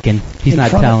not talking. He's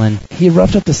not telling. He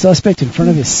roughed up the suspect in front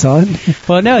of his son?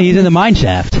 Well, no, he's in the mine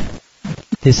shaft.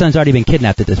 His son's already been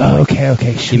kidnapped at this point. Oh,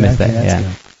 okay. He missed that. That's Yeah.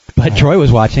 good. But Troy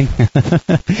was watching.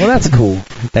 Well, that's cool.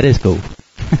 That is cool.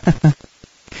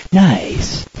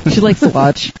 Nice. She likes to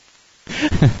watch.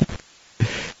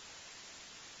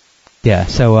 Yeah.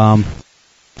 So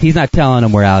he's not telling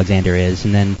him where Alexander is,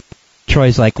 and then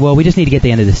Troy's like, "Well, we just need to get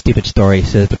the end of this stupid story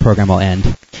so that the program will end."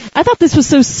 I thought this was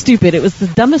so stupid. It was the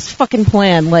dumbest fucking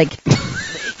plan. Like,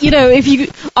 if you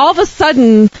all of a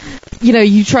sudden,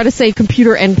 you try to say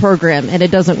computer end program and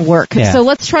it doesn't work. Yeah. So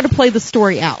let's try to play the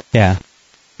story out. Yeah.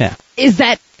 Yeah.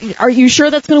 Are you sure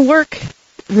that's going to work?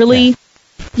 Really? Yeah.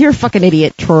 You're a fucking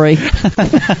idiot, Troy.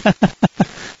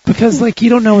 Because, you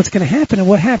don't know what's going to happen, and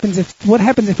what happens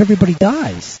if everybody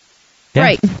dies? Yeah.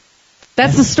 Right.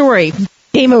 That's the story.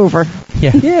 Game over.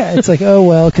 Yeah. Yeah, it's like, oh,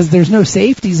 well, because there's no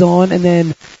safeties on, and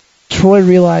then Troy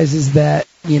realizes that,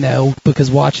 because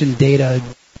watching Data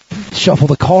shuffle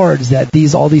the cards, that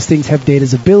all these things have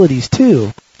Data's abilities,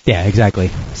 too. Yeah.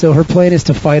 Exactly. So her plan is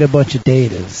to fight a bunch of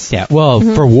Datas. Yeah. Well,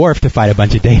 for Worf to fight a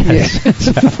bunch of Datas.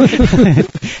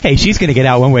 Hey, she's gonna get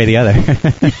out one way or the other.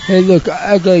 Hey, look,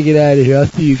 I gotta get out of here. I'll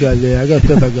see you guys later. I got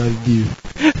stuff I gotta do.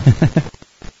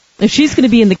 If she's going to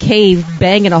be in the cave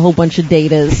banging a whole bunch of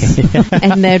Datas,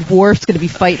 and then Worf's going to be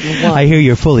fighting one. I hear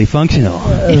you're fully functional.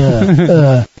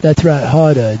 That's right,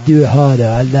 harder. Do it harder.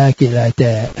 I like it like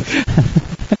that.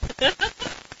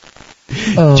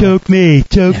 Choke me.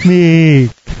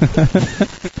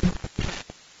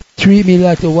 Treat me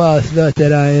like the wild slut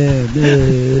that I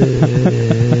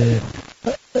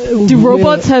am. Do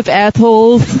robots have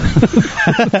assholes?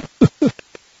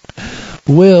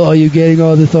 Will, are you getting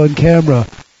all this on camera?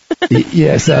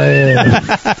 Yes, I am.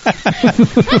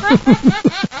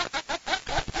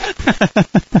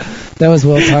 That was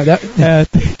well timed.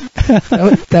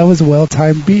 That was well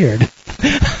timed beard.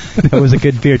 That was a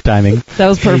good beard timing. That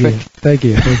was perfect. Thank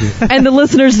you. And the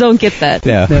listeners don't get that.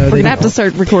 Yeah. No, We're they going to have to don't.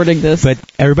 start recording this. But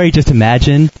everybody just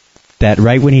imagine that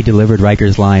right when he delivered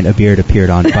Riker's line, a beard appeared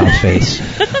on Bob's face.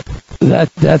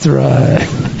 That's right.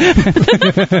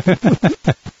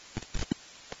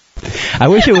 I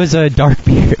wish it was a dark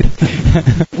beard.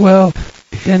 Well,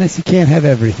 Dennis, you can't have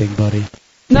everything, buddy.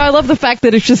 No, I love the fact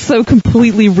that it's just so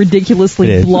completely ridiculously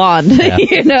It is. blonde.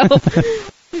 Yeah.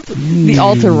 The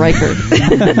alter Riker.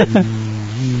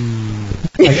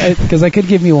 Because I could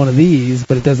give me one of these,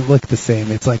 but it doesn't look the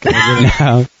same. It's like a little,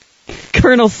 No.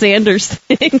 Colonel Sanders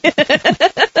thing.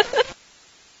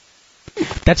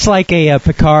 That's like a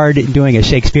Picard doing a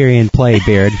Shakespearean play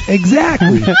beard.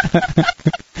 exactly.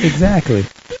 Exactly.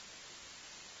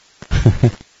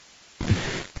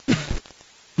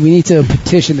 We need to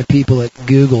petition the people at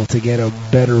Google to get a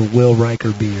better Will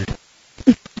Riker beard.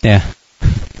 Yeah.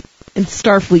 In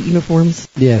Starfleet uniforms.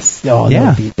 Yes. Oh,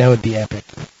 Yeah. that would be epic.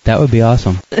 That would be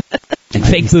awesome. And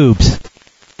fake boobs.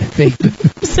 Fake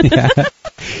boobs. Yeah.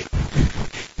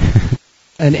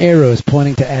 And arrows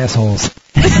pointing to assholes.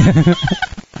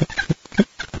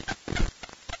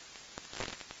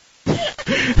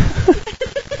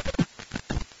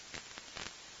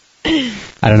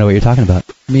 I don't know what you're talking about.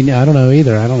 I mean, I don't know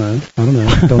either. I don't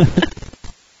know.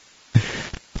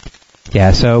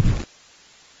 Yeah, so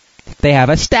they have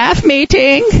a staff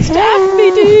meeting.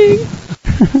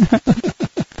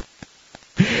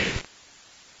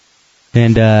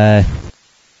 And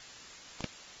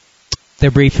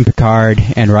they're briefing Picard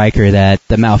and Riker that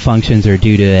the malfunctions are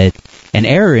due to an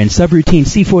error in subroutine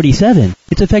C47.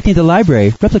 It's affecting the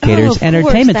library, replicators, and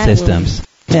entertainment systems.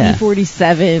 Yeah.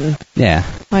 C47. Yeah.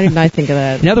 Why didn't I think of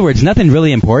that? In other words, nothing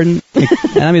really important.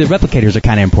 And I mean, the replicators are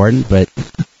kind of important, but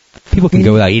people can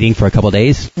go without eating for a couple of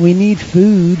days. We need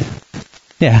food.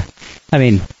 Yeah. I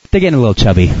mean, they're getting a little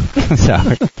chubby.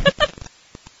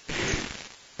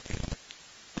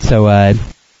 So,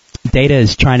 Data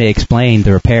is trying to explain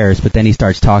the repairs, but then he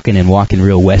starts talking and walking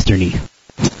real westerny.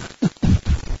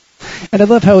 And I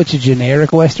love how it's a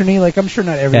generic westerny. Like, I'm sure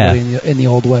not everybody in the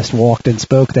Old West walked and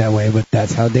spoke that way, but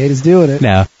that's how Data's doing it.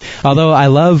 No. Although I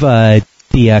love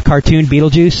the cartoon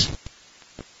Beetlejuice.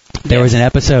 There was an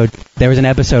episode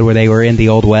where they were in the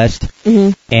Old West,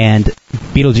 and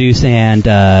Beetlejuice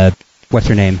and what's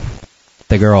her name?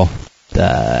 The girl.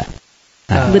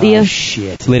 Lydia?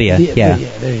 Shit. Lydia, yeah.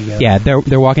 Lydia, there you go. Yeah,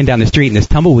 they're walking down the street and this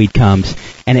tumbleweed comes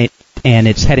and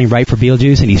it's heading right for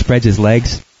Beetlejuice and he spreads his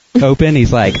legs open.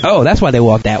 He's like, "Oh, that's why they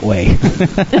walk that way."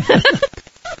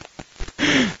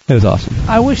 It was awesome.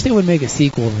 I wish they would make a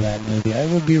sequel to that movie. I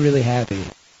would be really happy.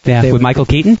 Yeah, with Michael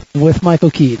Keaton? With Michael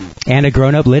Keaton. And a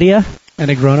grown-up Lydia? And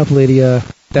a grown-up Lydia.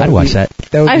 I'd watch that.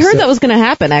 I heard that was going to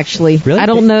happen, actually. Really? I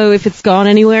don't know if it's gone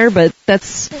anywhere, but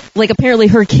that's, like, apparently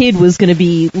her kid was going to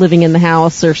be living in the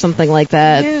house or something like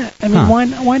that. Yeah, I mean,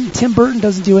 why Tim Burton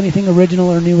doesn't do anything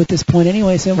original or new at this point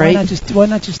anyway, so why not just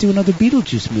do another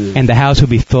Beetlejuice movie? And the house would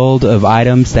be filled of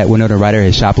items that Winona Ryder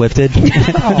has shoplifted.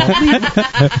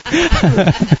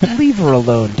 Leave her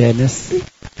alone, Dennis.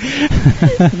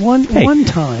 One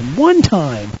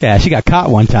time. Yeah, she got caught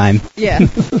one time. Yeah.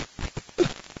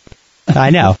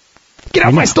 I know. Get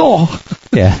out my stall!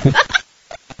 Yeah.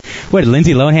 What, did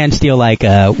Lindsay Lohan steal like,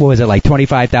 what was it, like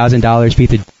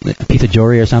 $25,000 piece of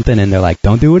jewelry or something? And they're like,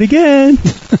 "Don't do it again."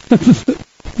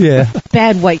 Yeah.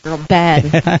 Bad white girl,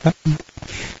 bad.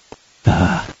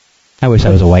 I wish I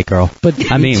was a white girl.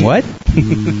 But I mean, what?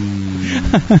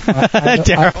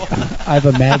 I've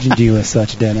imagined you as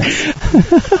such, Dennis.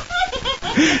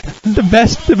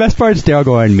 The best part is Daryl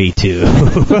going, "Me too."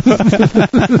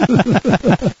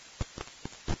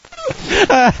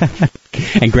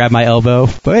 And grab my elbow.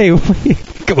 Hey,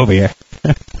 come over here.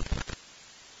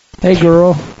 Hey,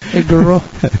 girl. Hey, girl,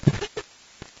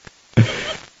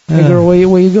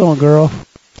 where you going, girl?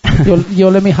 Yo,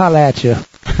 let me holler at you.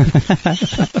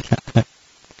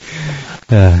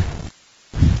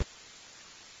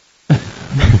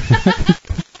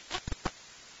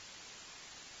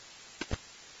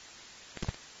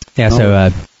 Yeah,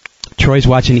 so Troy's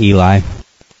watching Eli.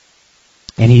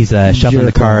 And he's shuffling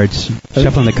the cards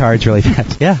really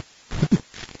fast. Yeah.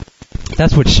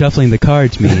 That's what shuffling the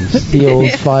cards means. The old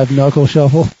 5-knuckle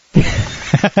shuffle.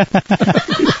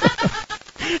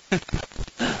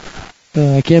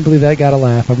 I can't believe that got a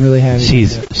laugh. I'm really happy.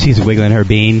 She's wiggling her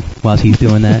bean while she's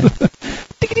doing that.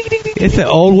 It's the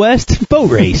Old West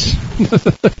boat race.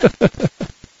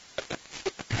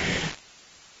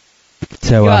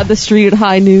 So go out the street at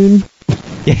high noon.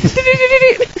 Yes.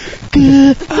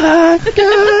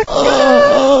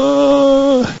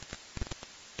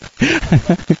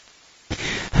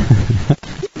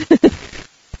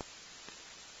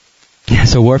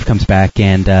 So Worf comes back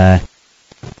and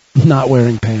not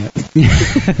wearing pants.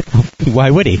 Why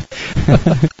would he?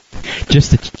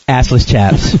 Just the assless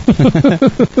chaps.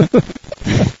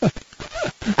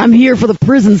 I'm here for the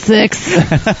prison sex.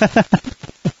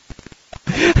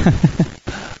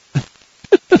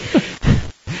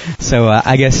 So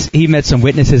I guess he met some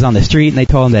witnesses on the street, and they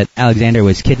told him that Alexander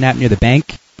was kidnapped near the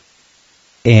bank.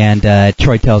 And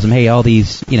Troy tells him, "Hey, all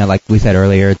these, like we said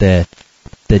earlier, the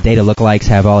Data lookalikes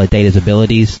have all of Data's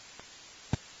abilities."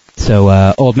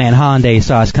 So old man Hollanday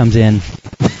Sauce comes in,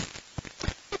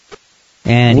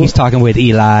 and he's talking with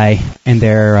Eli, and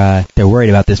they're worried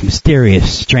about this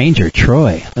mysterious stranger,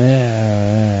 Troy.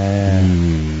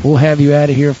 We'll have you out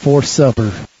of here for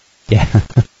supper. Yeah.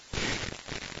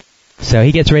 So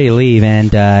he gets ready to leave,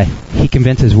 and he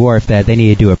convinces Worf that they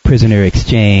need to do a prisoner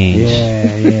exchange.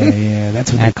 Yeah.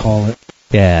 That's what they call it.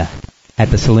 Yeah, at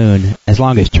the saloon, as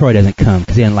long as Troy doesn't come,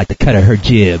 because he doesn't like the cut of her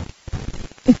jib.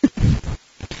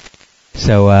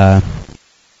 So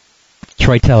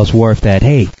Troy tells Worf that,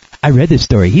 "Hey, I read this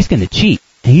story. He's going to cheat,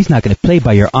 and he's not going to play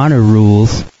by your honor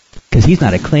rules, because he's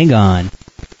not a Klingon."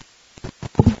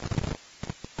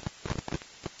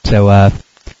 So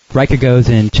Riker goes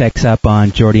and checks up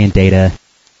on Geordi and Data,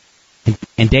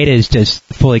 and Data is just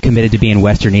fully committed to being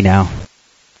Westerny now,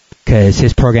 because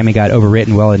his programming got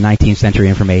overwritten well in 19th century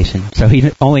information, so he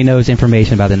only knows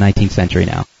information about the 19th century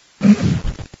now.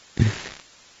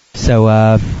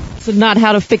 So, So not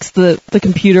how to fix the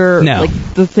computer, No.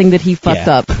 like the thing that he fucked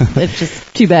Yeah. up. It's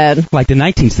just too bad. like the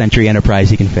 19th century Enterprise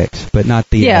he can fix, but not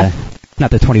the not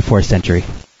the 24th century.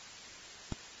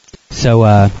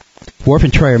 So Worf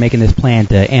and Troy are making this plan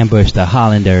to ambush the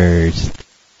Hollanders,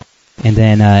 and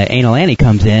then Anal Annie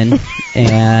comes in,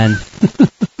 and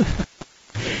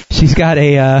she's got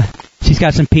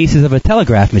some pieces of a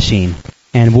telegraph machine,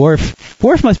 and Worf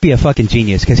must be a fucking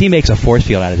genius because he makes a force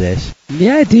field out of this.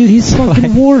 Yeah, dude, he's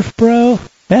fucking Worf, bro.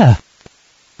 Yeah.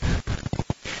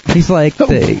 He's like,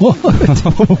 Whoa.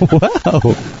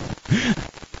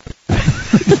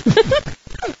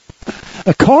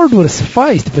 A card would have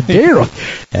sufficed, but Daryl.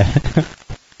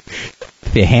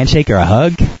 Be a handshake or a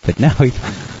hug, but no.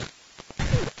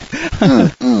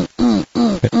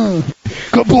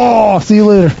 Blah. See you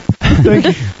later. Thank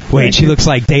you. Wait, she looks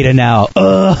like Data now.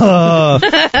 Ugh.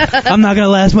 I'm not gonna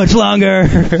last much longer.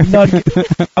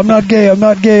 I'm not gay. I'm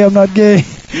not gay. I'm not gay.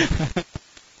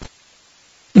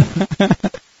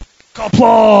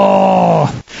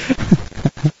 Blah.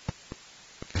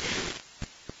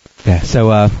 Yeah.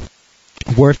 So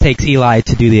Worf takes Eli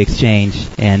to do the exchange,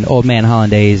 and Old Man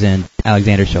Hollandaise and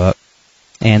Alexander show up,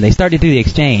 and they start to do the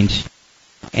exchange,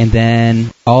 and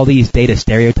then all these Data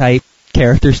stereotype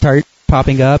characters start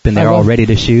popping up, and they're all ready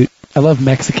to shoot. I love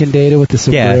Mexican Data with the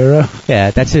sombrero.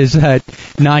 Yeah, that's his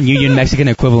non-union Mexican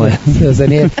equivalent.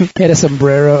 And he had a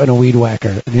sombrero and a weed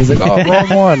whacker. And he's like, oh, wrong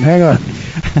one. Hang on.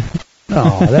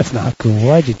 Oh, that's not cool.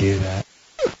 Why'd you do that?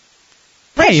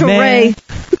 Rachel man. Ray.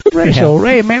 Rachel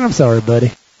Ray, man, I'm sorry,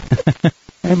 buddy.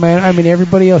 Hey, man, I mean,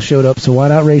 everybody else showed up, so why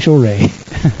not Rachel Ray?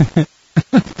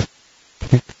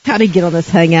 How'd he get on this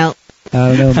hangout? I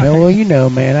don't know, man. Well, you know,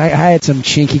 man, I had some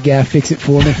chinky guy fix it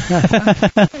for me.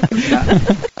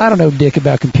 I don't know dick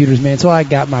about computers, man, so I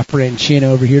got my friend Chin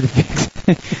over here to fix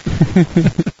it.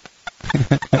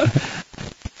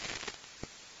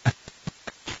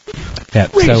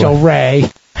 Yep, Rachel Ray.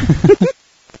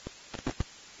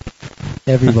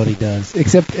 Everybody does,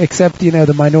 except you know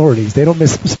the minorities. They don't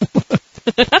miss him so much.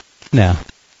 No.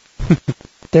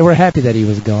 They were happy that he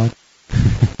was gone.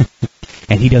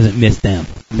 And he doesn't miss them.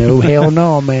 No, hell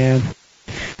no, man.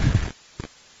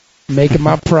 Making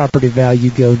my property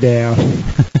value go down.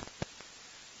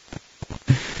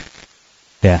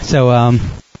 Yeah, so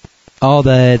all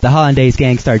the Hollandaise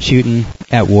gang start shooting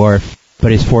at Worf,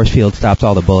 but his force field stops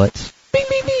all the bullets. Bing,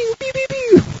 bing, bing, bing, bing,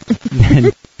 bing.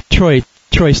 And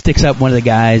Troy sticks up one of the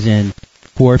guys, and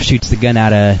Worf shoots the gun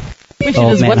out of Wait, she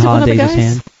Old does Man what to one of the Hollandaise's guys?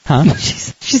 hand. Huh?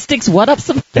 She sticks what up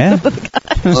some Yeah.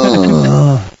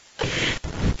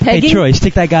 pegging? Hey, Troy,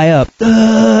 stick that guy up.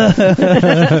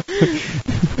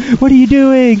 What are you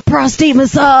doing? Prostate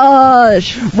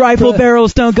massage. Rifle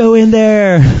barrels don't go in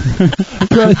there.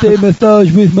 Prostate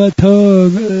massage with my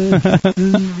tongue.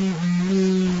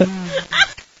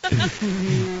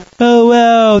 Oh,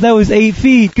 wow, that was 8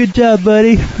 feet. Good job,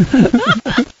 buddy.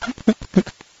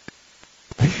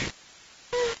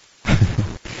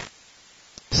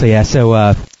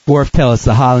 So Worf tells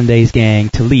the Hollandaise gang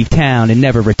to leave town and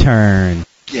never return.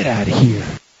 Get out of here.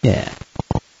 Yeah.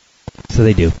 So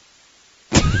they do.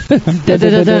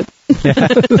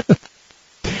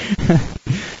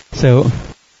 So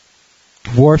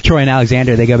Worf, Troy, and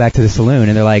Alexander, they go back to the saloon,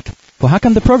 and they're like, well, how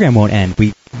come the program won't end?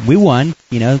 We won.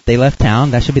 You know, they left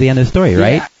town. That should be the end of the story,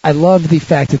 right? Yeah, I love the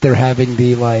fact that they're having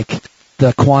the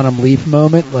quantum leap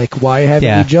moment. Like, why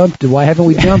haven't we jumped? Why haven't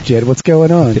we jumped yet? What's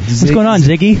going on? What's going on,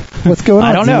 Ziggy? What's going on?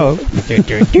 I don't know.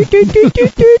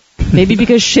 Maybe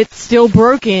because shit's still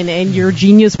broken and your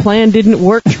genius plan didn't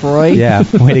work, Troy. Yeah,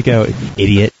 way to go,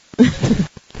 idiot.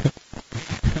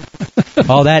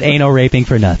 All that anal raping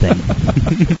for nothing.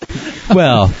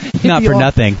 Well, not for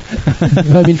nothing.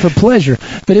 I mean, for pleasure.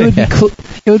 But it would be cool.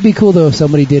 It would be cool though if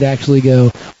somebody did actually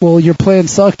go, "Well, your plan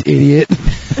sucked, idiot."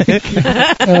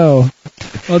 Oh,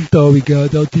 I'm sorry,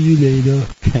 guys. I'll see you later.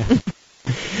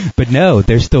 But no,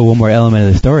 there's still one more element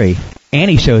of the story.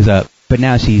 Annie shows up, but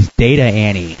now she's Data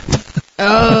Annie.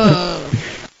 Oh.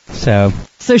 So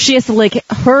she has to lick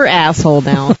her asshole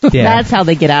now. Yeah. That's how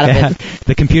they get out of it.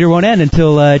 The computer won't end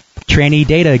until tranny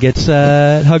Data gets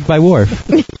hugged by Worf.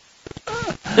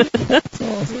 That's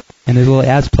awesome. And there's a little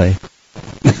ass play.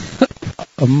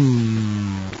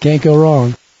 Can't go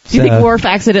wrong. Do you think Worf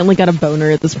accidentally got a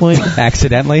boner at this point?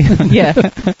 Accidentally? Yeah.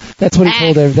 That's what he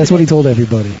told. That's what he told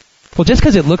everybody. Well, just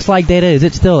because it looks like Data, is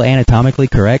it still anatomically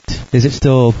correct? Is it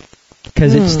still?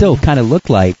 Because it still kind of looked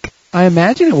like. I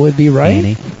imagine it would be, right?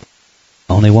 Annie.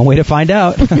 Only one way to find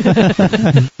out.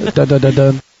 Dun, dun, dun,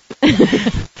 dun.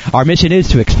 Our mission is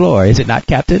to explore, is it not,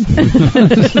 Captain?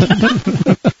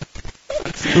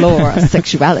 explore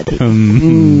sexuality.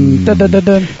 Dun, dun, dun,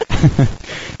 dun.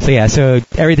 So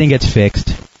everything gets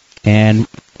fixed, and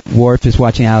Worf is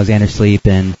watching Alexander sleep,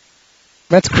 and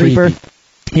That's creepy.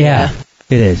 yeah,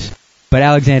 it is. But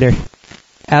Alexander's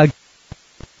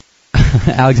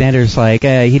like,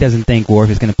 he doesn't think Worf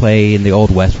is going to play in the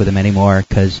Old West with him anymore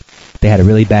because they had a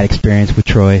really bad experience with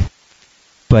Troy.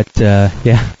 But,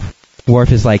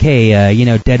 Worf is like, hey,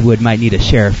 Deadwood might need a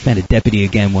sheriff and a deputy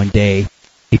again one day.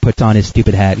 He puts on his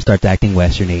stupid hat and starts acting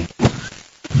westerny.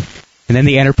 And then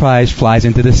the Enterprise flies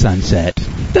into the sunset.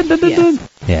 Dun, dun, dun, dun.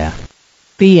 Yeah,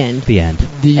 The end. the end.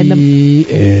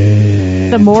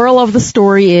 The moral of the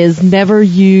story is never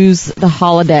use the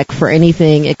holodeck for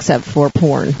anything except for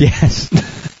porn. Yes.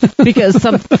 Because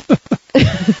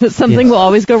something will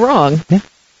always go wrong.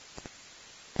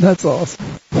 That's awesome.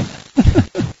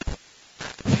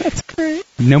 That's great.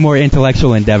 No more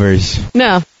intellectual endeavors.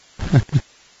 No.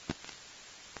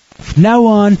 From now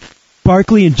on,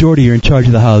 Barclay and Geordi are in charge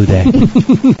of the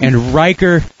holodeck. And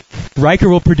Riker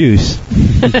will produce.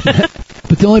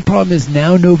 But the only problem is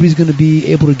now nobody's going to be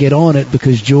able to get on it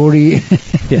because Geordi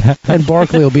and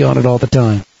Barclay will be on it all the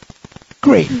time.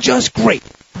 Great. Just great.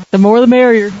 The more the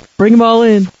merrier. Bring them all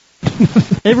in.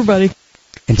 Everybody.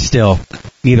 And still,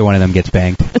 neither one of them gets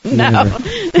banged. No.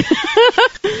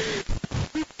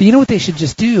 You know what they should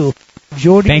just do?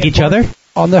 Geordi Bang and each other?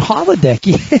 on the holodeck.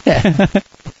 Yeah.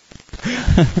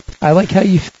 I like how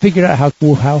you figured out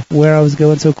where I was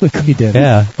going so quickly, Dennis.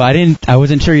 Yeah, but I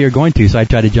wasn't sure you were going to, so I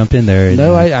tried to jump in there. And,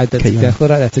 No, that's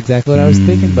exactly what I was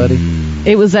thinking, buddy.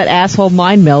 It was that asshole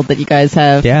mind meld that you guys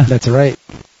have. Yeah. That's right.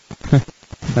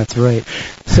 That's right.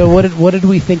 So what did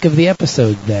we think of the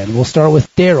episode then? We'll start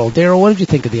with Daryl. Daryl, what did you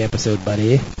think of the episode,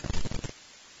 buddy?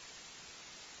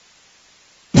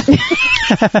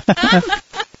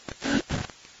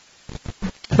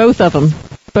 Both of them.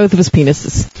 Both of his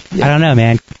penises. I don't know,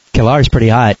 man. Killar's pretty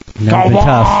hot. Never been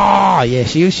tough. Oh, yeah,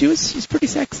 she's pretty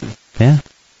sexy. Yeah.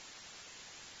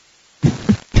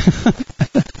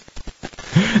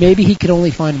 Maybe he could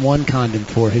only find one condom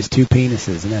for his two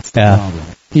penises, and that's the Yeah. problem.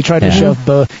 He tried to shove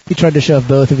both. He tried to shove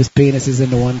both of his penises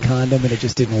into one condom, and it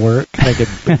just didn't work. Like it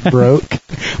broke.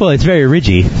 Well, it's very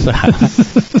ridgy. So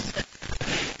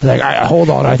Like,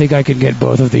 hold on, I think I can get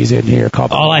both of these in here.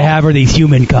 all I have are these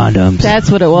human condoms.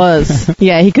 That's what it was.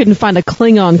 Yeah, he couldn't find a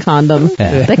Klingon condom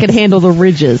Yeah. that could handle the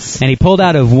ridges. And he pulled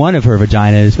out of one of her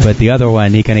vaginas, but the other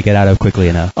one he couldn't get out of quickly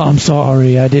enough. I'm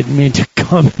sorry, I didn't mean to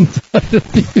come inside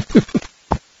of you.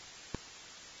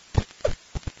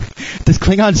 Does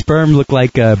Klingon sperm look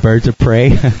like birds of prey?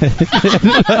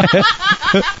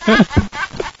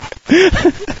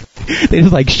 They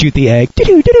just like shoot the egg.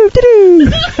 Doo-doo, doo-doo,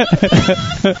 doo-doo.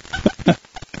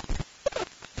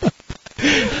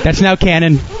 That's now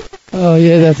canon. Oh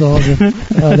yeah, that's awesome.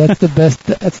 Oh, that's the best.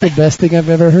 That's the best thing I've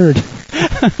ever heard.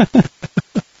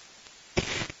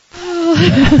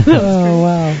 Oh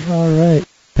wow! All right,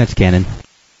 That's canon.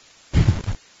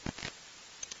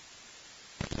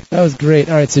 that was great.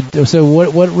 All right, so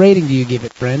what rating do you give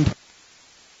it, friend?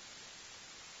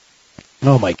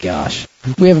 Oh my gosh,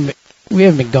 we haven't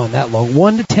been going that long.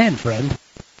 1 to 10, friend.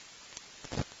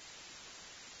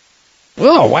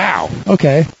 Oh wow.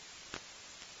 Okay.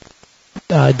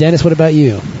 Dennis, what about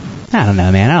you? I don't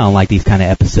know, man. I don't like these kind of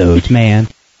episodes, man.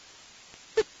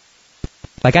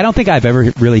 Like, I don't think I've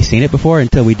ever really seen it before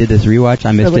until we did this rewatch.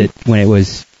 I missed it when it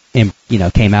was,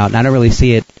 came out, and I don't really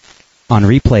see it on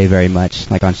replay very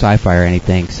much, like on Sci-Fi or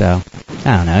anything. So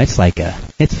I don't know. It's like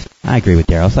I agree with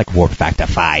Daryl. It's like Warp Factor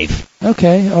 5.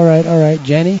 Okay. All right.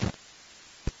 Jenny.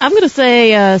 I'm going to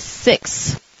say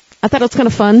 6. I thought it was kind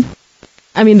of fun.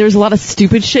 I mean, there's a lot of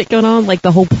stupid shit going on. Like,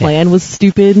 the whole plan was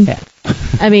stupid. Yeah.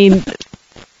 I mean,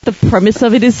 the premise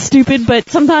of it is stupid, but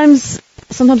sometimes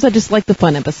I just like the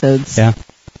fun episodes. Yeah.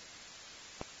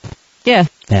 Yeah.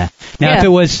 Yeah. Now, Yeah.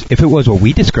 if it was what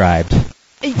we described,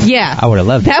 Yeah. I would have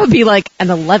loved it. That would be like an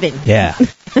 11. Yeah.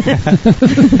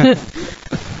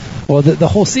 Well, the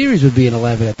whole series would be an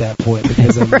 11 at that point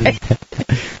because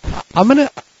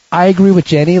I agree with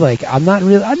Jenny. Like, I'm not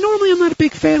a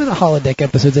big fan of the holodeck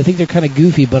episodes. I think they're kind of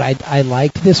goofy, but I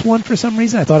liked this one for some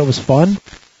reason. I thought it was fun.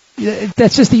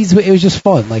 That's just easy. It was just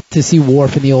fun, like to see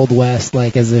Worf in the Old West,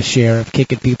 like as a sheriff,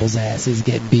 kicking people's asses,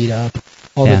 getting beat up.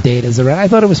 All the Data's around. I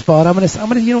thought it was fun. I'm gonna say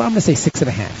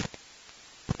 6.5.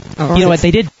 You know what?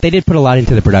 They did put a lot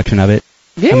into the production of it.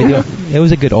 Yeah. I mean, it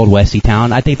was a good Old Westy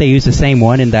town. I think they used the same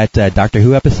one in that Doctor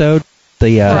Who episode.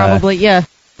 Probably, yeah.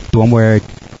 The one where, I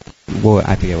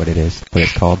forget what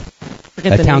it's called.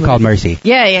 Forget A the town name called of it. Mercy.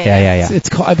 Yeah. It's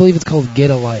called. I believe it's called Get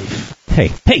a Life.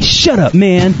 Hey, shut up,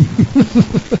 man.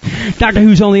 Doctor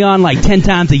Who's only on like 10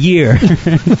 times a year.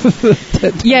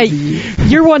 Yeah,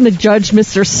 you're one to judge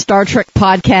Mr. Star Trek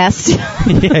podcast.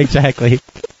 Yeah, exactly.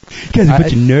 Because a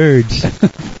bunch of nerds.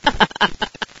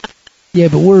 Yeah,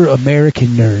 but we're American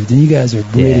nerds, and you guys are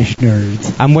British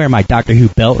nerds. I'm wearing my Doctor Who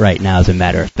belt right now, as a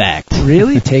matter of fact.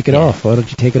 Really? Take it off. Why don't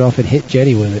you take it off and hit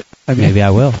Jenny with it? I mean, Maybe I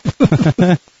will.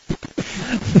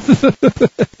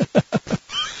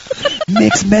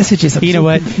 mixed messages. I'm You know so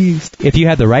what? confused. If you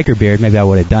had the Riker beard, maybe I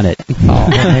would have done it.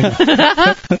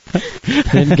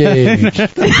 Engaged.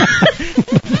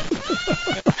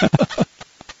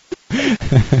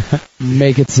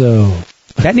 Make it so.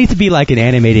 That needs to be like an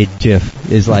animated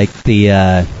GIF. Is like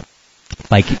the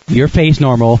like your face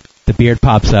normal, the beard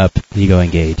pops up, and you go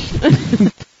engaged.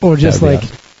 Or just That like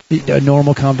would a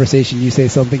normal conversation, you say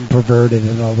something perverted,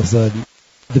 and all of a sudden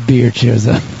the beard shows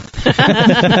up.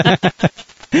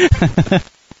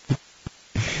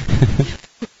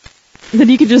 Then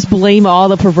you could just blame all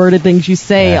the perverted things you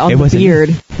say Yeah, on it the wasn't- beard.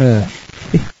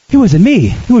 It wasn't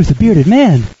me. It was the bearded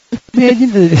man. Man, you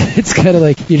know, it's kind of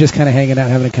like you're just kind of hanging out,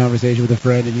 having a conversation with a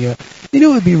friend, and you know, it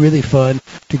would be really fun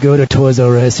to go to Toys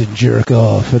R Us and jerk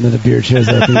off, and then the beard shows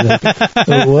up, and you're like,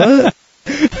 oh, what?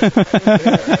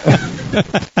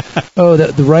 Oh,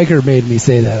 the Riker made me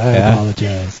say that. I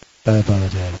apologize.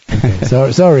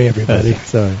 Okay, sorry, everybody.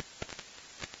 Sorry.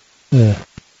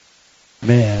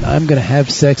 Man, I'm gonna have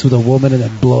sex with a woman and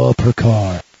then blow up her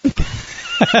car. Hey,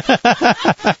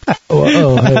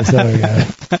 sorry, guys.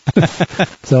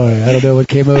 Sorry, I don't know what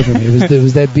came over me. It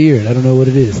was that beard. I don't know what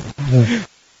it is.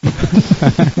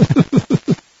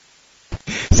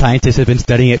 Scientists have been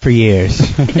studying it for years.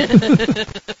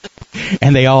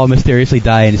 And they all mysteriously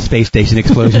die in space station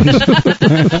explosions.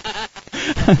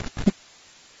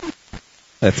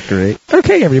 That's great.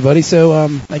 Okay, everybody. So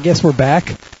I guess we're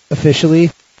back officially.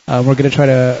 We're going to try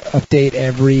to update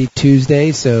every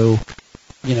Tuesday. So,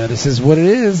 you know, this is what it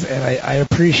is. And I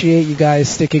appreciate you guys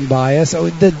sticking by us. Oh,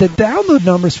 the download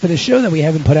numbers for the show that we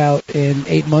haven't put out in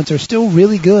 8 months are still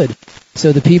really good.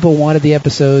 So the people wanted the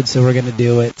episode, so we're going to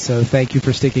do it. So thank you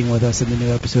for sticking with us, and the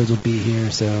new episodes will be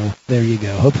here. So there you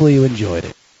go. Hopefully you enjoyed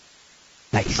it.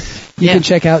 Nice. You can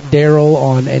check out Daryl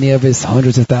on any of his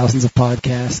hundreds of thousands of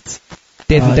podcasts.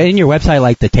 Didn't your website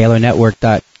like the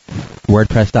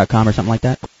TaylorNetwork.wordpress.com or something like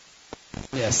that?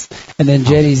 Yes. And then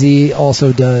Jenny Z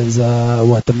also does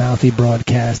the Mouthy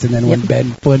broadcast, and then when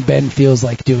Ben feels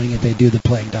like doing it, they do the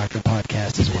Playing Doctor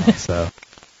podcast as well. So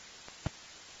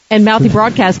And Mouthy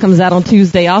Broadcast comes out on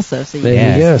Tuesday also. So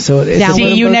there you go. So it's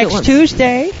See you next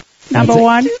Tuesday, number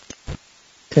one.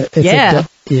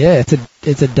 It's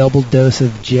a double dose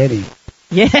of Jenny.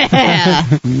 Yeah.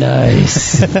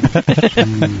 Nice.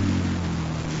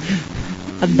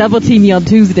 A double team you on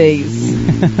Tuesdays.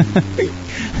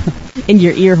 In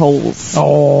your ear holes.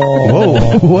 Whoa.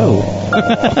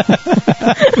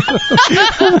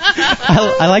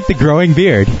 I like the growing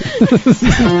beard. It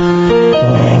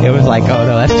was like, oh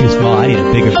no, that's too small. I need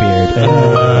a bigger beard.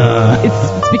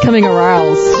 It's becoming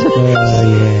aroused.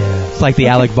 Yeah. It's like the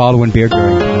Alec Baldwin beard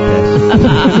growing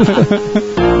contest.